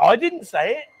 I didn't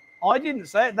say it. I didn't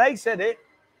say it. They said it.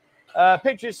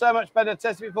 Picture is so much better.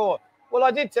 Test it before. Well,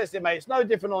 I did test it, mate. It's no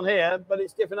different on here, but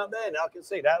it's different up there now. I can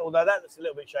see that, although that looks a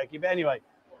little bit shaky. But anyway,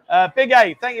 Big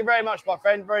A, thank you very much, my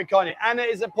friend. Very kindly. Anna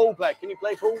is a pool player. Can you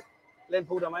play pool? Len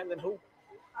pool, don't mate. Len pool.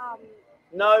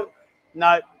 No.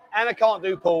 Anna can't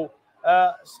do pool.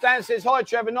 Stan says, hi,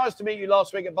 Trevor. Nice to meet you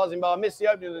last week at Buzzing Bar. Missed the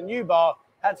opening of the new bar.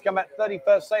 Had to come back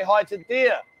 31st. Say hi to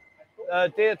Dear.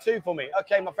 Dear 2 for me.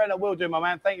 Okay, my friend, I will do, my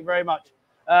man. Thank you very much.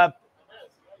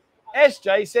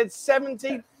 SJ said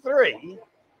 73.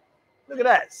 Look at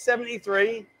that.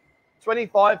 73,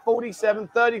 25, 47,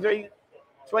 33,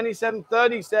 27,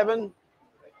 37,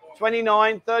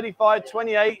 29, 35,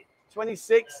 28,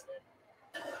 26.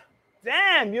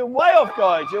 Damn, you're way off,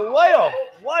 guys. You're way off.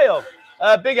 Way off.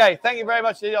 Big A, thank you very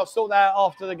much. I'll sort that out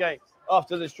after the game,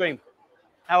 after the stream.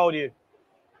 How old are you?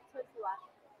 21.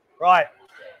 Right.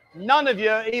 None of you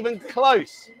are even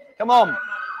close. Come on.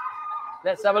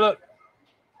 Let's have a look.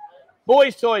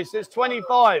 Boys' Toys says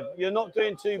 25. You're not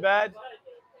doing too bad.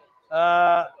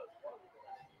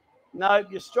 No,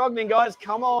 you're struggling, guys.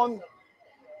 Come on.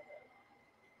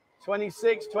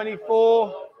 26,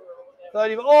 24,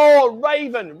 30. Oh,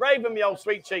 Raven. Raven, me old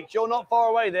sweet cheeks. You're not far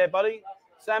away there, buddy.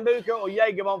 Sambuca or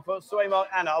Jaegermon for Swaymark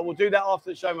Anna. I will do that after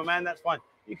the show, my man. That's fine.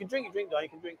 You can drink your drink, though. You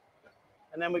can drink.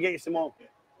 And then we'll get you some more.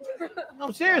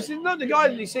 No, seriously, not the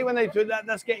guys you see when they do that.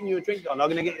 That's getting you a drink on. I'm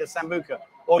going to get you a Sambuca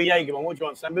or Jaegermon. What do you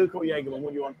want? Sambuca or Jaegermon?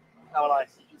 What do you want? How will I?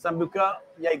 Sambuca,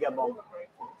 Jaegermon.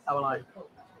 How will I?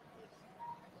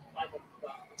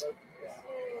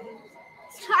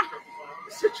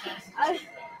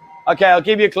 Okay, I'll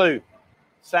give you a clue.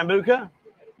 Sambuca,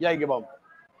 Jaegermon.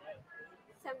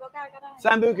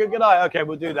 Sambuca, good eye. Okay,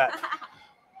 we'll do that.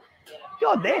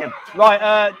 God damn.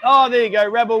 Right. Oh, there you go.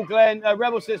 Rebel Glenn.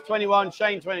 Rebel says 21.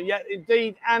 Shane 20. Yeah,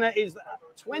 indeed. Anna is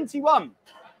 21.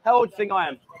 How old do you think I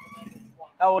am?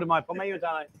 How old am I?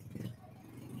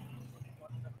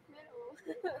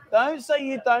 Don't say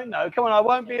you don't know. Come on, I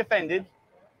won't be offended.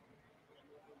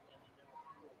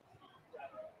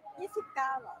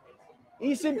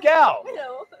 20 gal.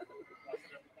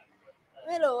 ไ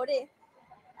ม่รู้ดิ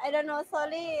I don't know,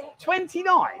 sorry.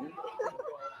 29?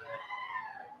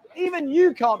 Even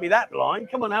you can't be that blind.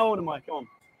 Come on, how old am I? Come on.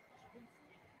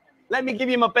 Let me give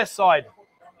you my best side.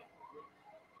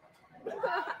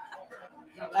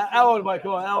 How old am I?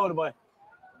 Come on, how old am I?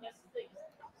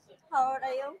 How old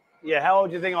are you? Yeah, how old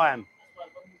do you think I am?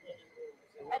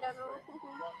 I don't know.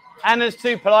 Anna's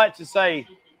too polite to say,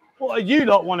 what are you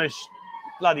lot want to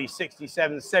bloody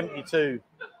 67, 72,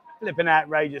 flipping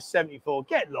outrageous 74.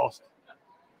 Get lost.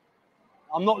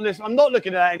 I'm not listening. I'm not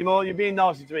looking at that anymore. You're being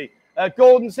nasty to me.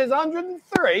 Gordon says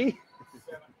 103.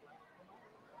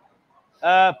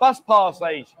 Bus pass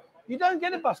age. You don't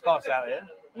get a bus pass out here.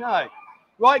 No.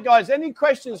 Right, guys. Any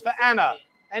questions for Anna?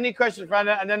 Any questions for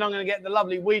Anna? And then I'm going to get the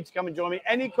lovely Weed to come and join me.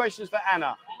 Any questions for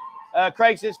Anna?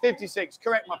 Craig says 56.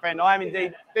 Correct, my friend. I am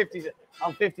indeed 56.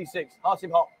 I'm 56. Heart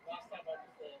hip hop.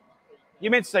 You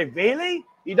meant to say, really?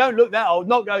 You don't look that old.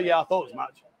 Not go, yeah, I thought as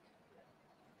much.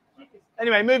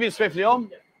 Anyway, moving swiftly on.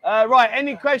 Right,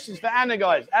 any questions for Anna,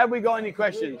 guys? Have we got any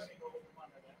questions?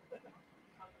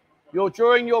 You're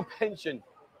drawing your pension.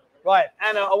 Right,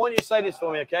 Anna, I want you to say this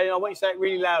for me, okay? And I want you to say it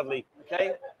really loudly,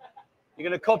 okay? You're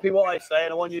going to copy what I say,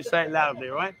 and I want you to say it loudly,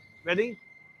 all right? Ready?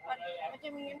 What do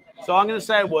you mean? So I'm going to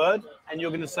say a word, and you're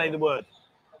going to say the word.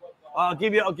 I'll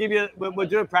give you, we'll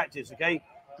do a practice, okay?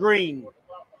 Green.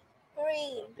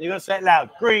 Green. You're going to say it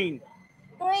loud. Green.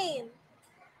 Green.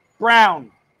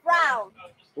 Brown. Brown.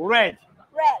 Red.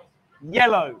 Red.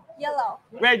 Yellow. Yellow.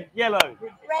 Red, yellow.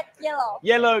 Red, yellow.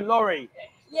 Yellow lorry.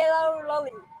 Yellow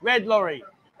lorry. Red lorry.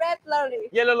 Red lorry.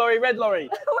 Yellow lorry, red lorry.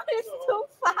 What is too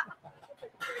far?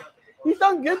 You've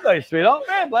done good though, sweetheart.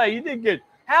 Fair play, you did good.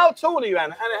 How tall are you,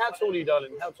 Anna? Anna, how tall are you,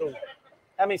 darling? How tall?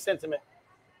 How many centimeters?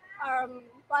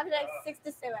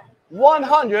 167.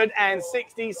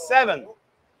 167.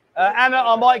 Anna,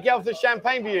 I might get off the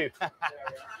champagne for you.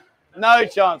 No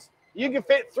chance. You can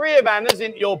fit 3 of Anna's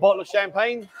into your bottle of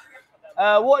champagne.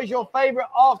 What is your favorite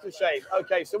aftershave?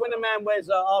 Okay, so when a man wears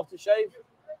aftershave,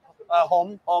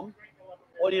 hom.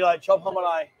 What do you like? Chop hom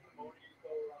alai?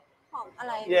 หอมอะไ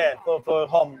ร Yeah, for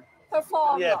hom.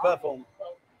 perform Yeah, เหรอ perform.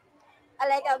 I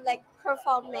like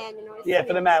perform man you know it's Yeah,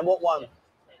 for the man. What one?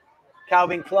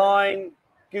 Calvin Klein,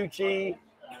 Gucci,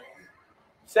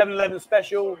 7-Eleven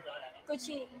special.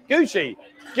 Gucci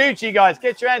Gucci, guys.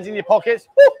 Get your hands in your pockets.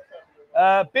 Woo!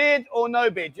 Beard or no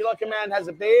beard? Do you like a man has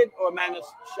a beard or a man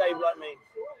that's shaved like me?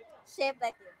 shape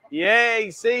like Yeah,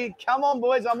 see, come on,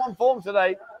 boys. I'm on form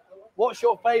today. What's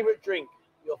your favorite drink?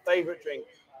 Your favorite drink?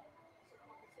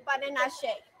 banana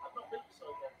shake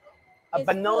A It's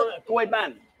banana koi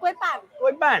ban. กล้วยปั่น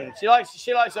Koi ban.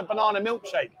 She likes a banana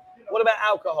milkshake. What about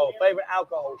alcohol? Favorite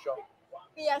alcohol shot?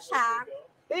 เบียร์ช้าง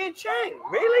Beer Chang.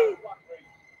 Really?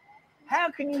 How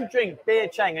can you drink beer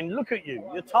Chang and look at you?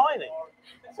 You're tiny.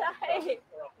 ใช่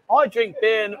I drink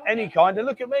beer in any kind and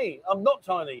look at me. I'm not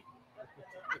tiny.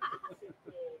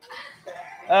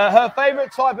 Her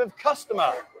favorite type of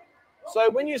customer. So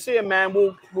when you see a man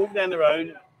walk down the road,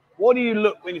 what do you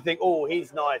look when you think, oh, he's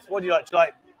nice? What do you like? Do you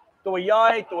like do a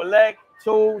yai, do a leg,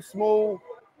 tall, small?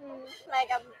 like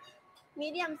a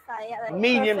medium size อะไร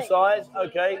Medium perfect. size,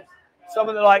 okay.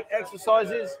 Someone that like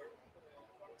exercises.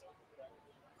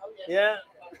 Yeah.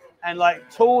 And like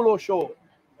tall or short?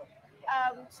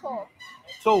 short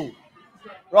Tall.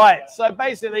 Right. So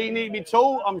basically you need to be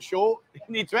tall, I'm short.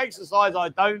 You need to exercise, I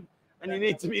don't. And you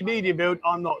need to be medium build,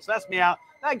 I'm not. So that's me out.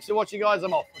 Thanks for watching, guys.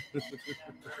 I'm off.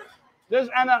 Does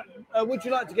Anna, would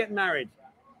you like to get married?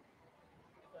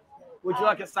 Would you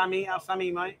like a Sammy, our Sammy,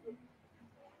 mate?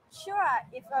 sure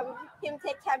if him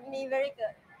take care of me very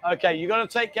good Okay, you're going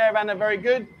to take care of Anna very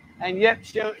good. And yep,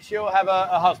 she'll have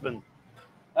a husband.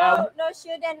 no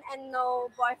children and no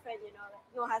boyfriend you know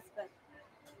no husband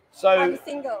So I'm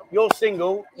single you're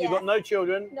single, you've Yes. got no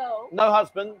children, no no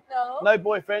husband, no no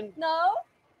boyfriend. no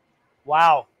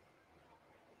Wow.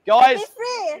 Guys, be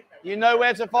free you know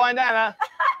where to find Anna.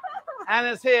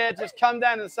 Anna's here. Just come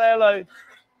down and say hello.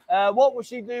 What will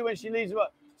she do when she leaves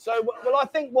work? So, well, I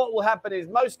think what will happen is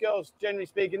most girls, generally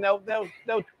speaking, they'll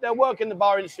work in the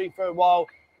bar industry for a while.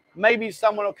 Maybe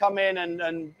someone will come in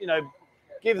and you know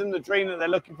give them the dream that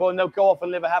they're looking for, and they'll go off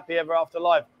and live a happy ever after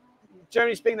life.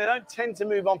 Generally speaking, they don't tend to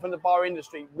move on from the bar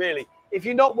industry, really. If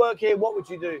you not work here, what would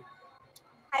you do?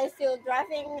 I still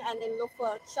driving and then look for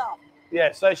a job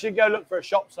Yeah, so she'd go look for a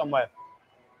shop somewhere.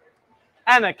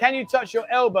 Anna, can you touch your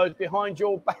elbows behind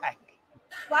your back?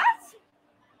 what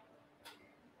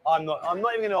I'm not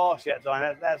even going to ask yet,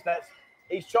 Diane. That's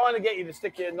he's trying to get you to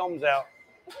stick your noms out.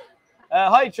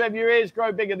 Hi, Trev, your ears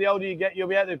grow bigger the older you get. You'll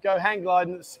be able to go hang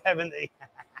gliding at 70.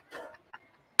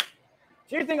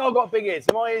 Do you think I've got big ears?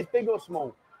 Are my ears big or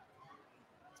small?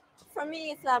 for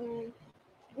me it's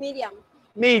medium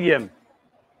Medium.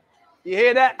 You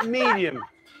hear that? Medium.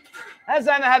 Has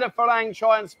Anna had a Falang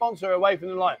try and sponsor her away from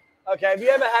the line? Okay, have you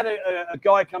ever had a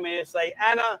guy come here and say,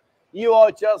 Anna, you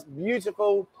are just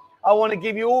beautiful. I want to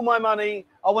give you all my money.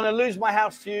 I want to lose my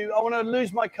house to you. I want to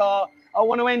lose my car. I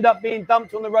want to end up being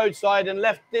dumped on the roadside and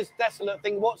left this desolate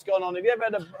thing. What's going on? Have you ever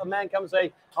had a man come and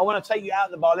say, I want to take you out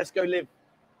of the bar. Let's go live.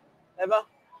 Ever?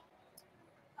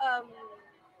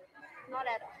 not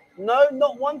at all No,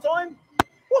 not one time?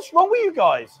 What's wrong with you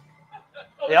guys?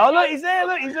 Yeah, look, he's there.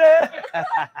 Look, he's there.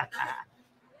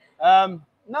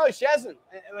 No, she hasn't.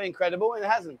 Incredible, it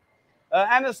hasn't.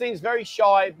 Anna seems very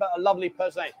shy, but a lovely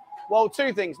personality. Well,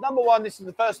 two things. Number one, this is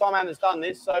the first time Anna's done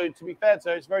this, so to be fair to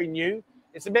her, it's very new.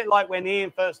 It's a bit like when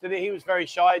Ian first did it. He was very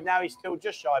shy. Now he's still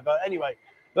just shy. But anyway,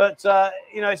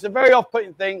 you know, it's a very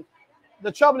off-putting thing.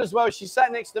 The trouble as well, she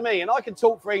sat next to me, and I can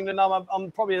talk for England.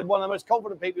 I'm probably one of the most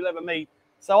confident people you'll ever meet.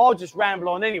 So I'll just ramble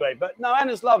on anyway. But no,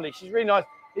 Anna's lovely. She's really nice.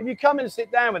 If you come in and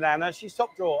sit down with Anna, she's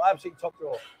top drawer, absolutely top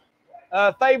drawer.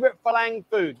 Favorite Falang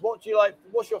food? What do you like?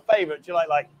 What's your favorite? Do you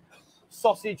like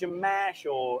sausage and mash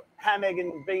or ham, egg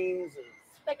and beans?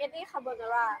 spaghetti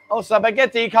carbonara Oh,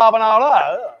 spaghetti carbonara.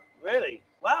 Oh, really?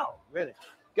 Wow, really.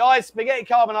 Guys, spaghetti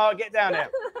carbonara, get down here.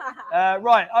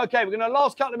 Right, okay, we're going to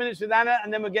last couple of minutes with Anna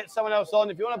and then we'll get someone else on.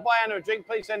 If you want to buy Anna a drink,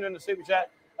 please send her in the super chat.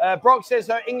 Brock says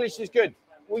her English is good.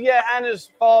 Well, yeah, Anna's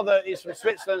father is from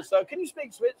Switzerland, so can you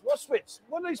speak Swiss? What's Swiss?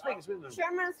 What do they speak in Switzerland?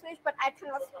 German Swiss but I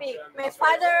cannot speak my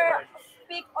father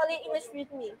speak only English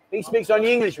with me He speaks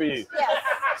only English with you. yes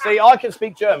See, I can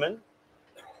speak German.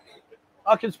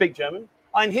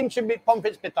 Ein Hähnchen mit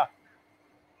Pommes bitte.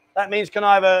 That means, can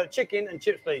I have a chicken and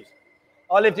chips, please?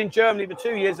 I lived in Germany for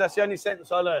 2 years. That's the only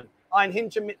sentence I learned. Ein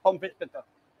Hähnchen mit Pommes bitte.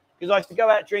 Because I used to go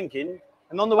out drinking,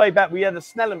 and on the way back, we had a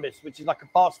Snellenbiss, which is like a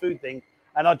fast food thing.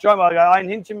 And I go, ein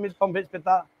Hähnchen mit Pommes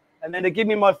bitte. and then they give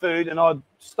me my food, and I'd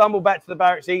stumble back to the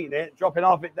barracks eating it, dropping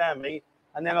half it down me,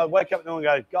 and then I'd wake up in the morning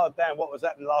and go, God damn, what was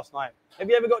happening last night? Have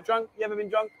you ever got drunk? You ever been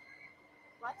drunk?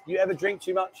 What? You ever drink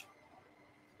too much?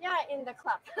 Yeah, in the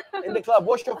club. In the club.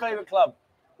 What's your favourite club?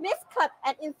 Mist Club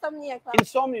and Insomnia Club.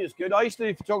 Insomnia is good. I used to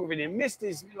do photography in Mist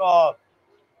is,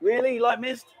 really? You like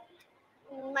Mist?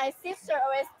 My sister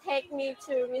always take me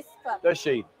to Mist Club. Does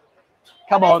she?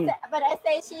 Come on. But I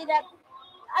say she that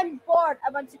I'm bored.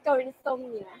 I want to go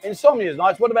Insomnia. Insomnia is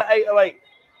nice. What about 808?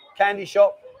 Candy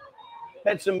shop?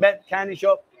 Beds and Bet candy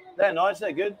shop? They're nice.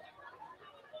 They're good.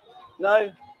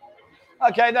 No?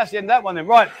 Okay, that's the end of that one then.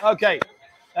 Right, okay.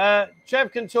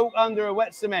 Trev can talk under a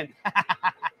wet cement.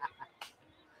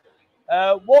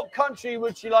 What country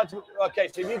would she like to... Okay,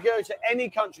 so if you go to any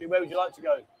country, where would you like to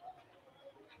go?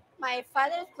 My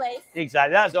father's place.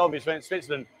 Exactly. That's obvious.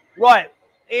 Switzerland. Right.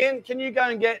 Ian, can you go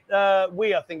and get I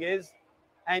think it is.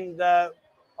 And I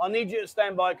need you to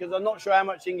stand by because I'm not sure how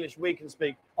much English we can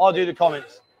speak. I'll do the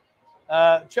comments.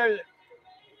 Trev,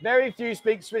 very few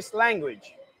speak Swiss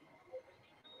language.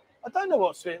 I don't know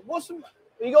what Swiss...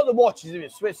 You got the watches, in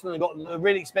Switzerland got the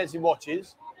really expensive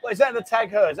watches. What, is that the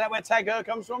Tag Heuer? Is that where Tag Heuer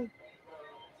comes from?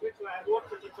 Switzerland,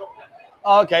 watches and chocolate.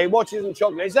 Oh, okay, watches and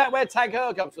chocolate. Is that where Tag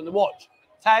Heuer comes from, the watch?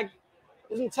 Tag?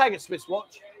 Isn't Tag a Swiss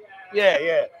watch? Yeah,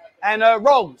 yeah. And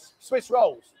rolls, Swiss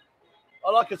rolls. I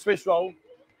like a Swiss roll.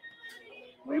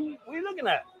 What are you looking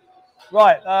at?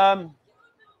 Right,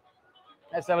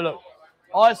 let's have a look.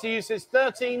 ICU says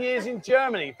 13 years in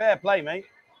Germany. Fair play, mate.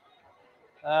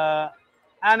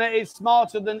 Anna is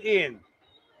smarter than Ian.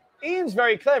 Ian's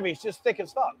very clever. He's just thick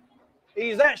as fuck.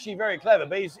 He's actually very clever,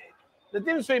 but the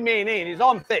difference between me and Ian is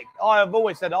I'm thick. I have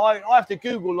always said I have to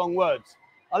Google long words.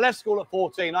 I left school at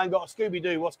 14. I ain't got a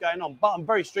Scooby-Doo what's going on, but I'm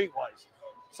very streetwise.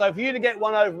 So for you to get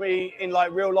one over me in like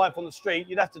real life on the street,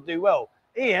 you'd have to do well.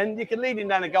 Ian, you can lead him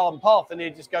down a garden path and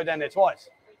he'd just go down there twice.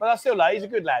 But I still like, he's a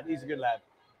good lad. He's a good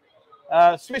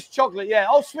lad. Swiss chocolate, yeah.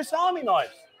 Oh, Swiss Army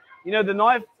knives. You know the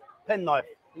knife? Pen knife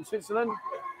in Switzerland?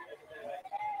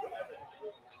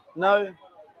 No,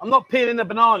 I'm not peeling a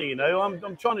banana, you know.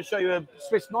 I'm trying to show you a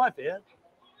Swiss knife here.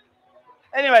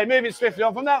 Anyway, moving swiftly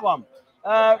on from that one.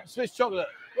 Swiss chocolate.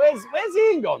 Where's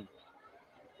Ian gone?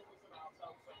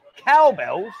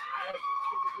 Cowbells?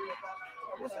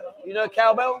 You know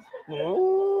cowbell?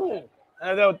 Ooh.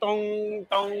 And they'll dong,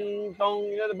 dong, dong.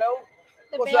 You know the bell?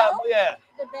 What's that? Yeah.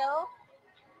 The bell.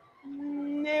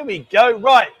 There we go.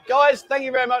 Right, guys, thank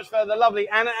you very much for the lovely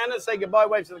Anna. Anna, say goodbye.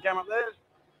 Wave to the camera up there.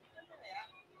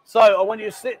 So I want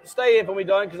you to stay here for me,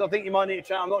 darling, because I think you might need to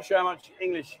chat. I'm not sure how much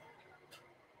English.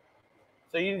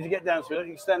 So you need to get down, sweetheart.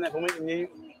 You can stand there for me.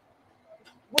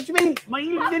 What do you mean? My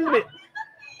English is a bit.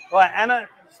 Right, Anna,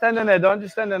 stand down there, darling.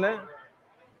 Just stand down there.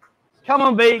 Come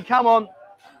on, B. Come on.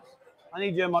 I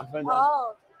need your microphone, darling.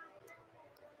 Oh.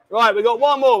 Right, we've got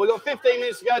one more. We've got 15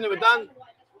 minutes to go and then we're done.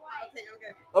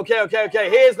 Okay.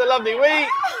 Here's the lovely wee.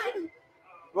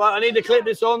 Right, I need to clip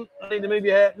this on. I need to move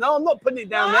your hair. No, I'm not putting it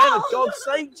down there. For God's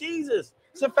sake, Jesus.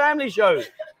 It's a family show.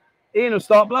 Ian will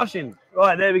start blushing.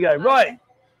 Right, there we go. Right.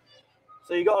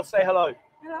 So you got to say hello.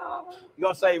 Hello. You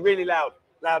got to say it really loud.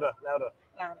 Louder. Louder.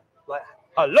 Like,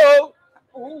 hello.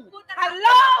 Ooh.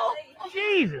 Hello.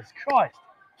 Jesus Christ.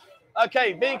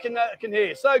 Okay, V can hear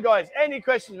you. So, guys, any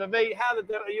questions for V?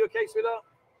 Are you okay, sweetheart?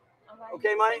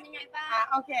 Okay, mate?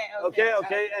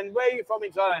 Okay. And where are you from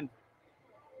in Thailand?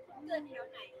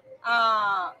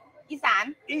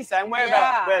 Isan. Isan, where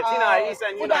about? Where? Tinai,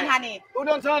 Isan, Udon Thani.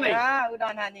 Udon Thani.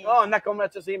 Udon Thani. Oh, Nakhon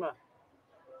Ratchasima.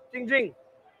 Jing.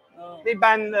 Ni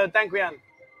ban Tang Kwian.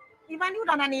 ที่บ้านที่อุ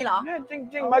ดรธานีเหรอ Yeah,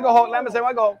 Jing. Mai go hok, lam ma sai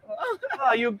mai go.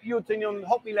 Ah, you tin yon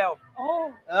hok mi lao.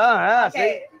 Oh.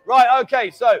 See. Right, okay.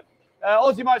 So,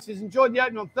 Aussie Mike says, enjoyed the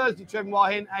opening on Thursday, Trevor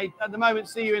Wahin. Hey, at the moment,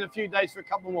 see you in a few days for a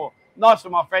couple more. Nice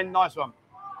one, my friend. Nice one.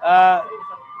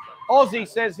 Aussie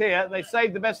says here, they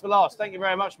saved the best for last. Thank you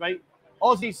very much, mate.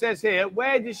 Aussie says here,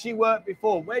 where did she work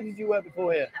before? Where did you work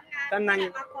before here?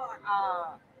 Tanang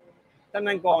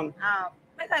Gone.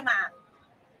 ไม่เคยมา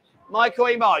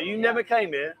Michael Ma, you never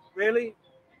came here? Really?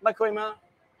 Michael Ma?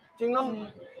 Jing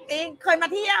Long? เคยมา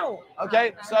เที่ยว Okay,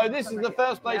 so this is the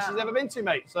first place she's ever been to,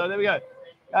 mate. So there we go.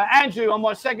 Andrew on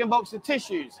my second box of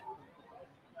tissues.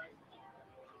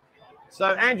 So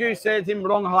Andrew said him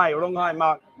wrong high,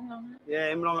 Mark. Yeah,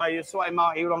 him wrong high. You saw him,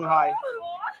 Mark. He wrong high.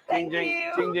 Thank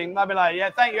you. Jing. Yeah,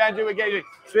 thank you, Andrew. We'll get you.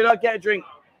 Sweetheart, get a drink.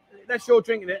 That's your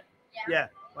drink, isn't it? Yeah.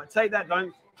 Right, take that,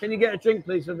 don't. Can you get a drink,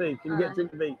 please, for V? Can you get a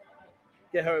drink for V?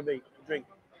 Get her a V. Drink.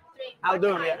 I'll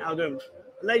do him. Yeah, I'll do him.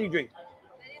 Lady drink.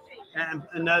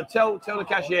 And tell the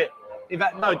cashier. In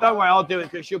fact, no, don't worry. I'll do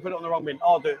it because she'll put it on the wrong bin.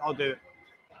 I'll do it.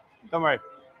 Don't worry.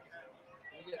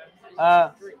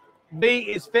 V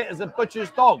is fit as a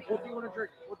butcher's dog. What do you want to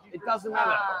drink? What do you It doesn't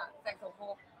matter. แจกโซโค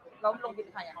เราลงกิน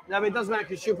ใครอ่ะ No, but it doesn't matter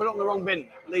because she'll put it on the wrong bin.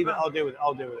 Leave it. I'll deal with it.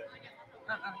 I'll deal with it.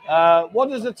 What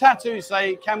does the tattoo say?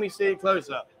 Can we see it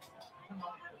closer?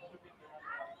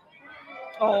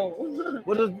 โอ้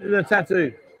What does the tattoo?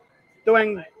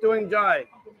 Doing jai.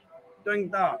 Doing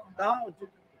da. Da?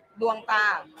 ดวงตา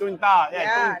Doing da. Yeah,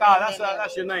 Yeah, doing da.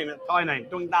 That's your name, Thai name.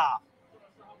 Doing da.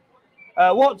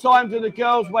 What time do the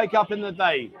girls wake up in the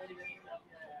day?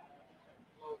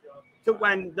 Took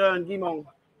when Dern Gimong.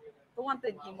 ทุกวัน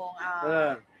ตื่นกี่โมง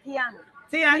เที่ยง Tian.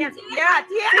 เที่ยง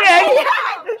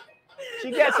She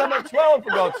gets up at 12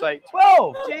 for God's sake.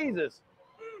 12. Jesus.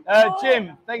 Jim,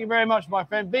 thank you very much, my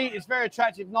friend. V is very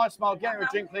attractive, nice smile. Get her a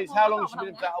drink, please. How long has she been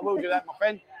in that? I will do that, my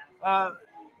friend.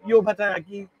 You're better.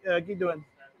 Keep doing.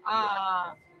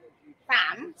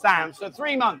 3 Sam. So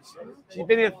 3 months. She's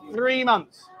been here 3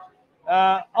 months.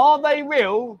 Are they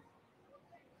real?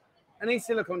 Any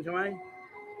silicone, Jermaine?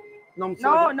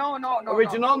 Non-silicone? no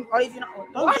Original? original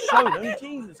Don't show them.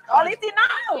 Jesus Christ.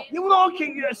 original You were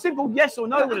asking a simple yes or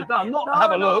no would have done. Not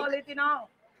have a look.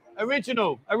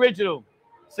 original Original.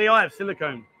 See, I have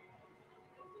silicone.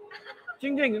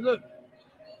 Jing jing, look.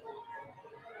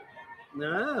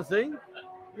 Nah, see?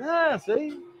 Yeah,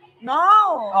 see? no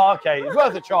Oh, okay, it's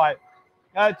worth a try.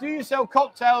 Do you sell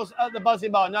cocktails at the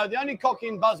BUZZIN bar? No, the only cock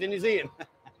in BUZZIN is Ian.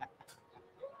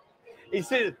 He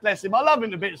says, bless him. I love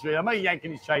him to bits, really. I'm only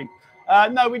yanking his chain.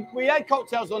 No, we had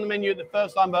cocktails on the menu at the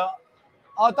first time, but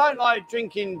I don't like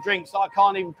drinking drinks that I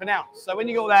can't even pronounce. So when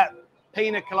you got that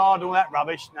pina colada, all that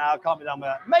rubbish, no, I can't be done with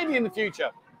that. Maybe in the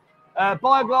future.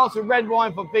 Buy a glass of red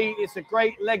wine for V. It's a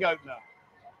great leg opener.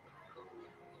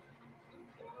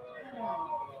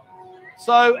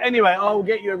 So anyway, I'll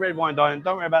get you a red wine, Diane.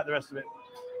 Don't worry about the rest of it.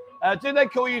 Did they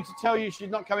call you to tell you she's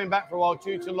not coming back for a while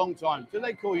due to long time? Did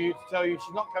they call you to tell you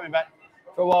she's not coming back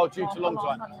for a while due to long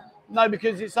time? No,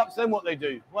 because it's up to them what they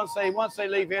do. Once they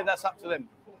leave here, that's up to them.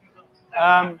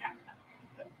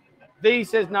 V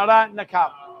says Nara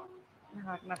Nakap.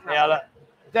 Yeah, look,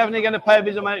 definitely going to pay a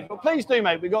visit, mate. But please do,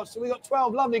 mate. We got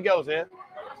 12 lovely girls here.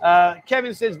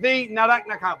 Kevin says V Narak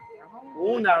Nakap.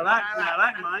 Oh, Narak,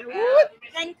 mate. What?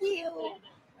 thank you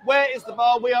Where is the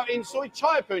bar? We are in Soy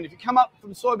Chaipoon. If you come up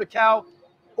from Soy Bacau,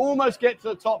 almost get to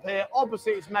the top here.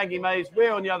 Opposite is Maggie Mays.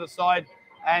 We're on the other side.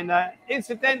 And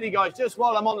incidentally, guys, just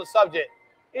while I'm on the subject,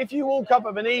 if you walk up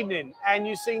of an evening and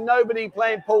you see nobody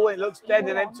playing pool, it looks dead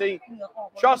and empty,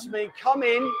 trust me, come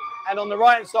in, and on the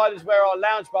right-hand side is where our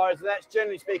lounge bar is, and that's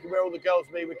generally speaking where all the girls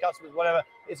will be with customers, whatever.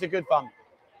 It's a good fun.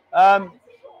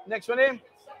 Next one in.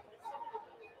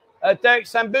 Derek,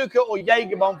 Sambuca or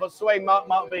Jagerbomb for Sway Mark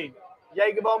B?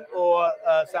 Jagerbomb or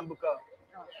Sambuca?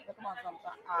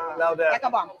 Louder.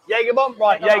 Jagerbomb?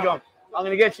 Right, Jagerbomb. I'm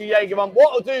going to get you Jagerbomb.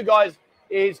 What I'll do, guys,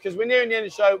 is because we're nearing the end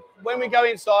of the show, when we go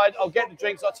inside, I'll get the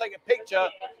drinks, I'll take a picture,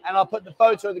 and I'll put the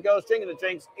photo of the girls drinking the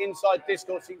drinks inside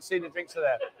Discord so you can see the drinks are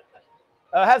there.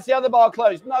 Has the other bar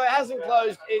closed? No, it hasn't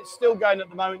closed. It's still going at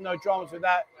the moment. No dramas with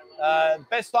that.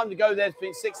 Best time to go there is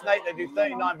between 6 and 8. They do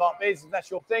 39 baht beers if that's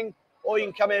your thing. Or you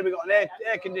can come here. We've got an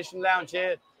air-conditioned lounge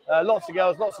here. Lots of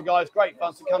girls, lots of guys. Great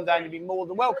fun. So come down. You'll be more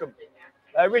than welcome.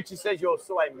 Richie says you're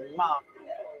so Mark.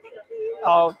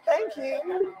 Oh, thank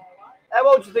you. How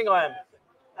old do you think I am?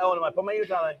 How old am I? Put my ears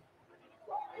down.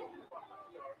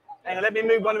 Hang on, let me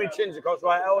move one of my chins across.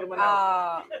 Right, how old am I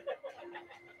now?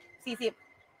 40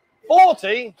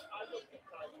 40?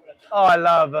 Oh, I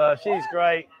love her. She's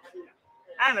great.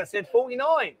 Anna said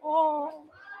 49. oh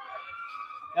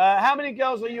How many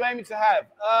girls are you aiming to have?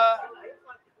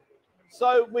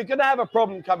 So we're going to have a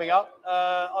problem coming up.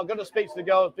 I've got to speak to the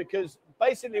girls because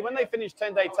basically when they finish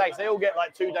 10-day tags, they all get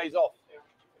like 2 days off.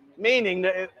 Meaning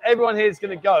that if everyone here is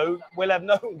going to go, we'll have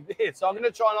no one here. So I'm going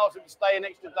to try and ask them to stay an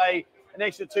extra day, an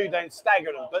extra 2 days and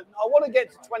stagger them. But I want to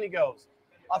get to 20 girls.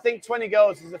 I think 20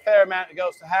 girls is a fair amount of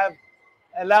girls to have.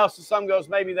 It allows for some girls,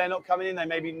 maybe they're not coming in, they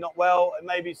may be not well, and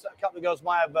maybe a couple of girls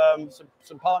might have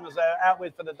some partners they're out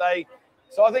with for the day.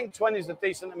 So I think 20 is a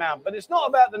decent amount. But it's not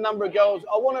about the number of girls.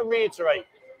 I want to reiterate,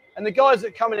 and the guys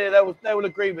that come in here, they will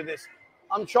agree with this.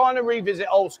 I'm trying to revisit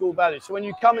old school values. So when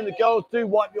you come in, the girls do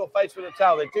wipe your face with a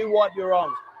towel. They do wipe your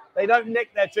arms. They don't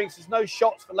nick their drinks. There's no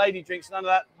shots for lady drinks, none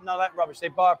of that rubbish. They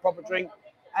buy a proper drink.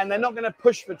 And they're not going to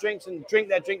push for drinks and drink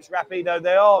their drinks rapido.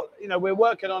 They are, we're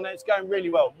working on it. It's going really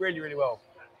well, really, really well.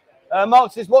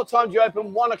 Mark says, what time do you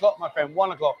open? 1 o'clock, my friend,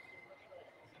 1 o'clock.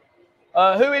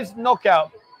 Who is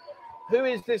Knockout? Who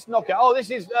is this Knockout? Oh, this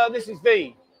is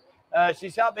V.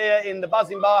 She's up here in the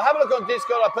BUZZIN bar. Have a look on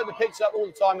Discord. I put the picture up all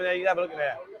the time in there. You have a look in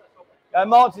there.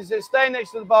 Martin says, stay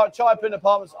next to the bar at Chaipoon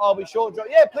Apartments. I'll be short.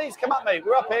 Yeah, please come up, mate.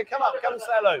 We're up here. Come up. Come and say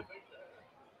hello.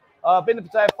 I've been to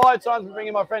Pattaya 5 times. We're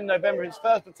bringing my friend in November. His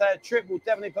first Pattaya trip will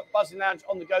definitely put Buzzing Lounge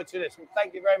on the go-to list. Well,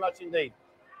 thank you very much indeed.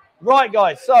 Right,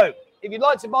 guys. So if you'd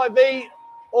like to buy V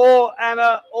or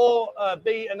Anna or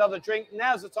B another drink,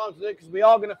 now's the time to do it because we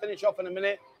are going to finish off in a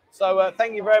minute. So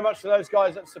thank you very much for those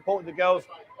guys that supported the girls.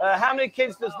 How many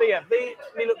kids does V have? V,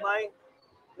 me look mine.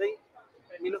 V,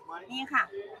 me look mine. นี่ค่ะ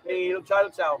Me look child,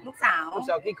 look child. ลูกสาว Look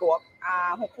child, keep cool up.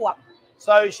 6 ขวบ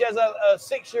So she has a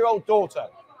 6-year-old daughter.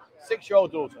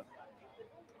 6-year-old daughter.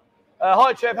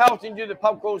 Hi, Trev. How often do you do the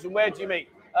pub crawls and where do you meet?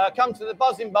 Come to the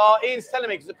Buzzing Bar. Ian's telling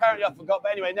me because apparently I forgot.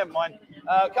 But anyway, never mind.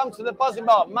 Come to the Buzzing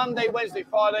Bar Monday, Wednesday,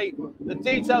 Friday. The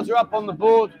details are up on the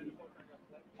board.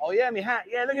 Oh, yeah, my hat.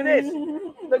 Yeah, look at this.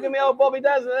 Look at me old Bobby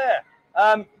Dazzler there.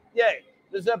 Yeah,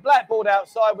 there's a blackboard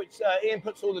outside which Ian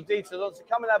puts all the details on. So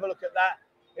come and have a look at that.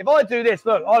 If I do this,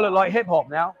 look, I look like hip-hop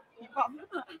now.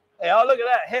 Yeah, oh, look at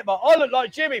that, hip-hop. I look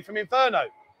like Jimmy from Inferno.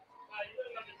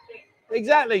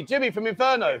 Exactly, Jimmy from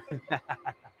Inferno.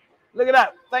 Look at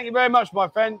that. Thank you very much, my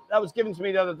friend. That was given to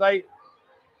me the other day.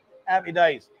 Happy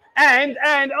days. And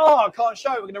oh, I can't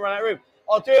show it. We're going to run out of room.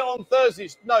 I'll do it on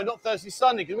Thursdays. No, not Thursday,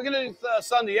 Sunday, because we're going to do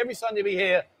Sunday. Every Sunday we'll be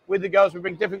here with the girls. We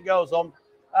bring different girls on.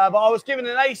 But I was given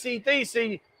an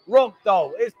AC/DC rock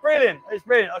doll. It's brilliant. It's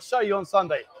brilliant. I'll show you on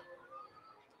Sunday.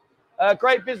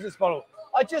 Great business model.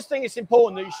 I just think it's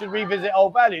important that you should revisit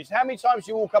old values. How many times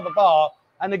you walk up a bar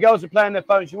and the girls are playing their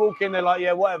phones, you walk in, they're like,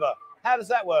 yeah, whatever. How does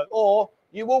that work? Or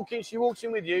you walk in, she walks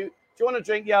in with you. Do you want a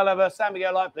drink? Yeah, I'll have a San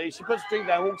Miguel Light, please. She puts a drink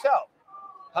down and walks out.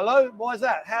 Hello? Why is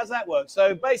that? How's that work?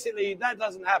 So basically, that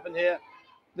doesn't happen here.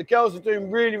 The girls are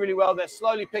doing really, really well. They're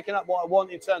slowly picking up what I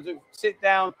want in terms of sit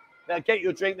down, they'll get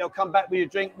your drink, they'll come back with your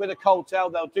drink with a cold towel,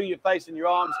 they'll do your face and your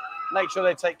arms, make sure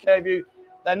they take care of you.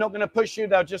 They're not going to push you.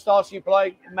 They'll just ask you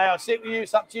polite, may I sit with you?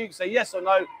 It's up to you. You can say yes or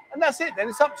no. And that's it. Then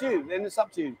it's up to you. Then it's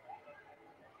up to you.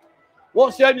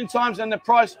 What's the opening times and the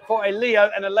price for a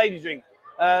Leo and a lady drink?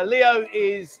 Leo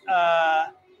is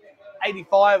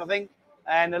 85, I think.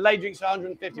 And the lady drink's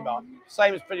 150 baht.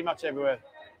 Same as pretty much everywhere.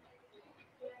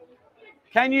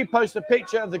 Can you post a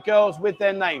picture of the girls with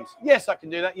their names? Yes, I can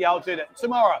do that. Yeah, I'll do that.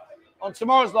 Tomorrow. On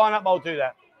tomorrow's lineup, I'll do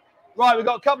that. Right, we've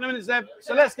got a couple of minutes left.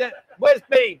 So let's get... Where's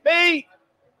B? B!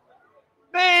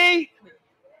 B!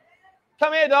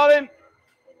 Come here, darling.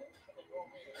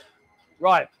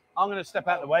 Right, I'm going to step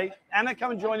out of the way. Anna,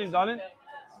 come and join us, darling.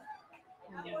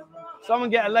 Someone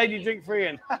get a lady drink for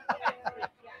Ian.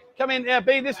 Come in. Yeah,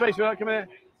 B, this way, sweetheart. Come here.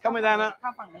 Come with Anna.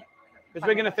 Because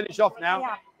we're going to finish off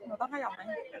now.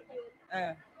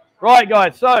 Right,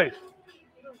 guys. So,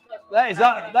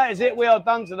 that is it. We are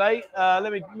done today.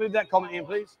 Let me move that comment in,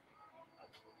 please.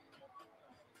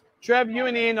 Trev, you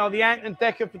and Ian are the Ant and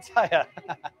Dec of Pattaya.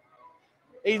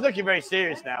 He's looking very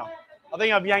serious now. I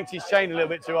think I've yanked his chain a little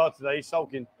bit too hard today. He's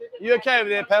sulking. You okay over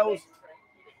there, Petals?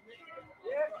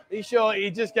 He's sure?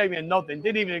 He just gave me a nod then.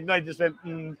 Didn't even acknowledge, just went,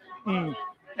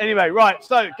 Anyway, right.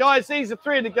 So, guys, these are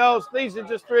 3 of the girls. These are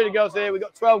just 3 of the girls here. We've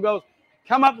got 12 girls.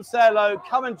 Come up and say hello.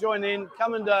 Come and join in.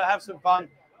 Come and have some fun.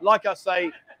 Like I say,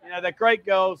 you know, they're great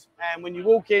girls. And when you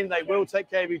walk in, they will take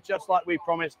care of you just like we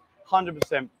promised,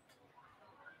 100%.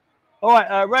 All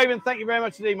right, Raven, thank you very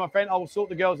much indeed, my friend. I will sort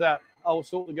the girls out. I will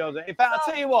sort the girls out. In fact, I'll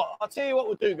tell you what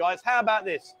we'll do, guys. How about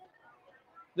this?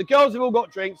 The girls have all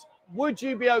got drinks. Would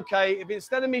you be okay if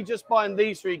instead of me just buying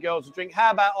these 3 girls a drink,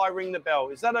 how about I ring the bell?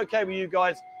 Is that okay with you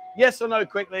guys? Yes or no,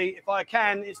 quickly. If I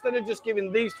can, instead of just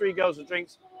giving these 3 girls the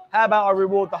drinks, how about I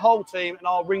reward the whole team and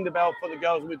I'll ring the bell for the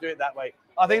girls and we'll do it that way.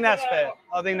 I think that's fair.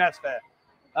 I think that's fair.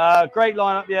 Great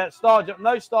lineup, yeah. Star jump,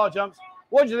 no star jumps.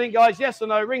 What do you think, guys? Yes or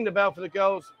no? Ring the bell for the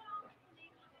girls.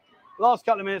 Last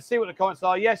couple of minutes, see what the comments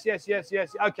are. Yes, yes, yes,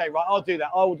 yes. Okay, right, I'll do that.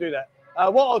 I will do that.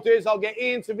 What I'll do is I'll get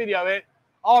Ian to video it.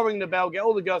 I'll ring the bell, get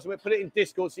all the girls, and we'll put it in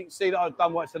Discord so you can see that I've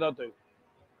done what I said I'll do.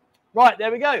 Right,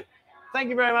 there we go. Thank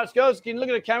you very much, girls. You can look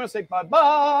at the camera and say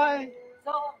bye-bye.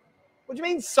 So, what do you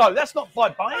mean so? That's not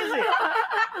bye-bye, is it?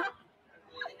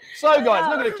 So,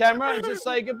 guys, look at the camera and just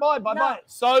say goodbye, bye-bye. No,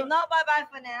 So, not bye-bye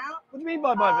for now. what do you mean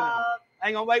bye-bye for now?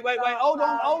 Hang on, wait. Hold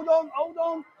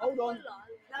on.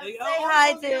 There you go. Say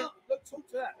hi to Look, talk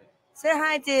to that. say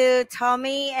hi to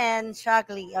Tommy and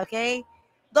Shagly, okay?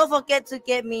 Don't forget to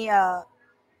get me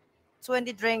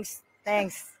 20 drinks.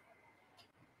 Thanks.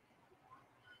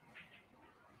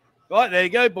 Right, there you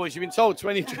go, boys. You've been told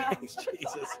 20 drinks.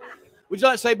 Jesus. Would you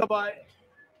like to say bye-bye?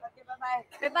 Okay, bye-bye.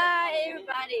 bye-bye,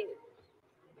 everybody.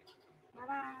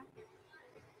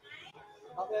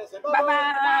 Up there, say Bye-bye.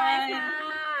 Bye.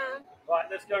 Right,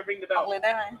 let's go ring the bell. เลยไ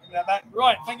ด้ไหม Bring that back.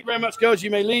 Right, thank you very much, girls.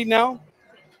 You may leave now.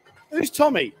 Who's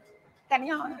Tommy? แต่นี่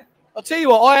เหรอ I'll tell you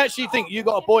what, I actually think you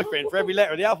got a boyfriend for every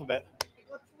letter of the alphabet.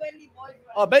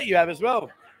 I bet you have as well.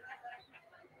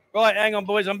 Right, hang on,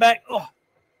 boys. I'm back. Oh.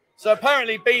 So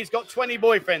apparently B's got 20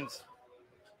 boyfriends.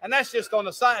 And that's just on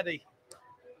a Saturday.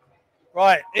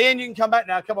 Right, Ian, you can come back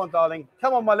now. Come on, darling.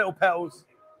 Come on, my little petals.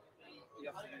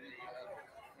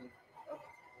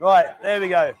 Right, there we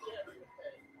go.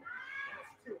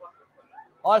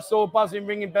 I saw buzzing,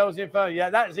 ringing bells in phone. Yeah,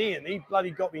 that's Ian. He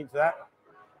bloody got me into that.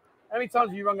 How many times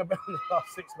have you rung a bell in the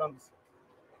last 6 months?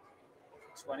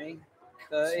 20,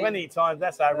 30. 20 times.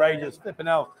 That's outrageous. Flipping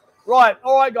hell. Right,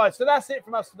 all right, guys. So that's it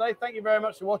from us today. Thank you very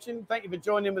much for watching. Thank you for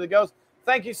joining in with the girls.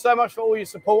 Thank you so much for all your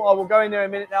support. I will go in there in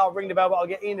a minute now. I'll ring the bell, but I'll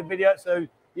get in the video so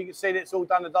you can see that it's all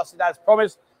done and dusted as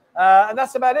promised. And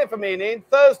that's about it for me and Ian.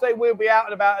 Thursday, we'll be out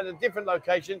and about at a different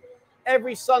location.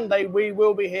 Every Sunday, we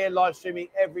will be here live streaming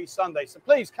every Sunday. So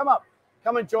please come up,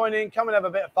 come and join in, come and have a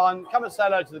bit of fun, come and say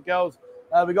hello to the girls.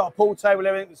 We've got a pool table,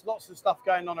 everything. There's lots of stuff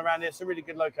going on around here. It's a really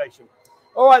good location.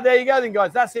 All right, there you go then,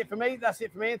 guys. That's it for me. That's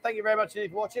it for me. And thank you very much for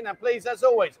watching. And please, as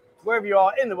always, wherever you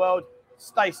are in the world,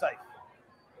 stay safe.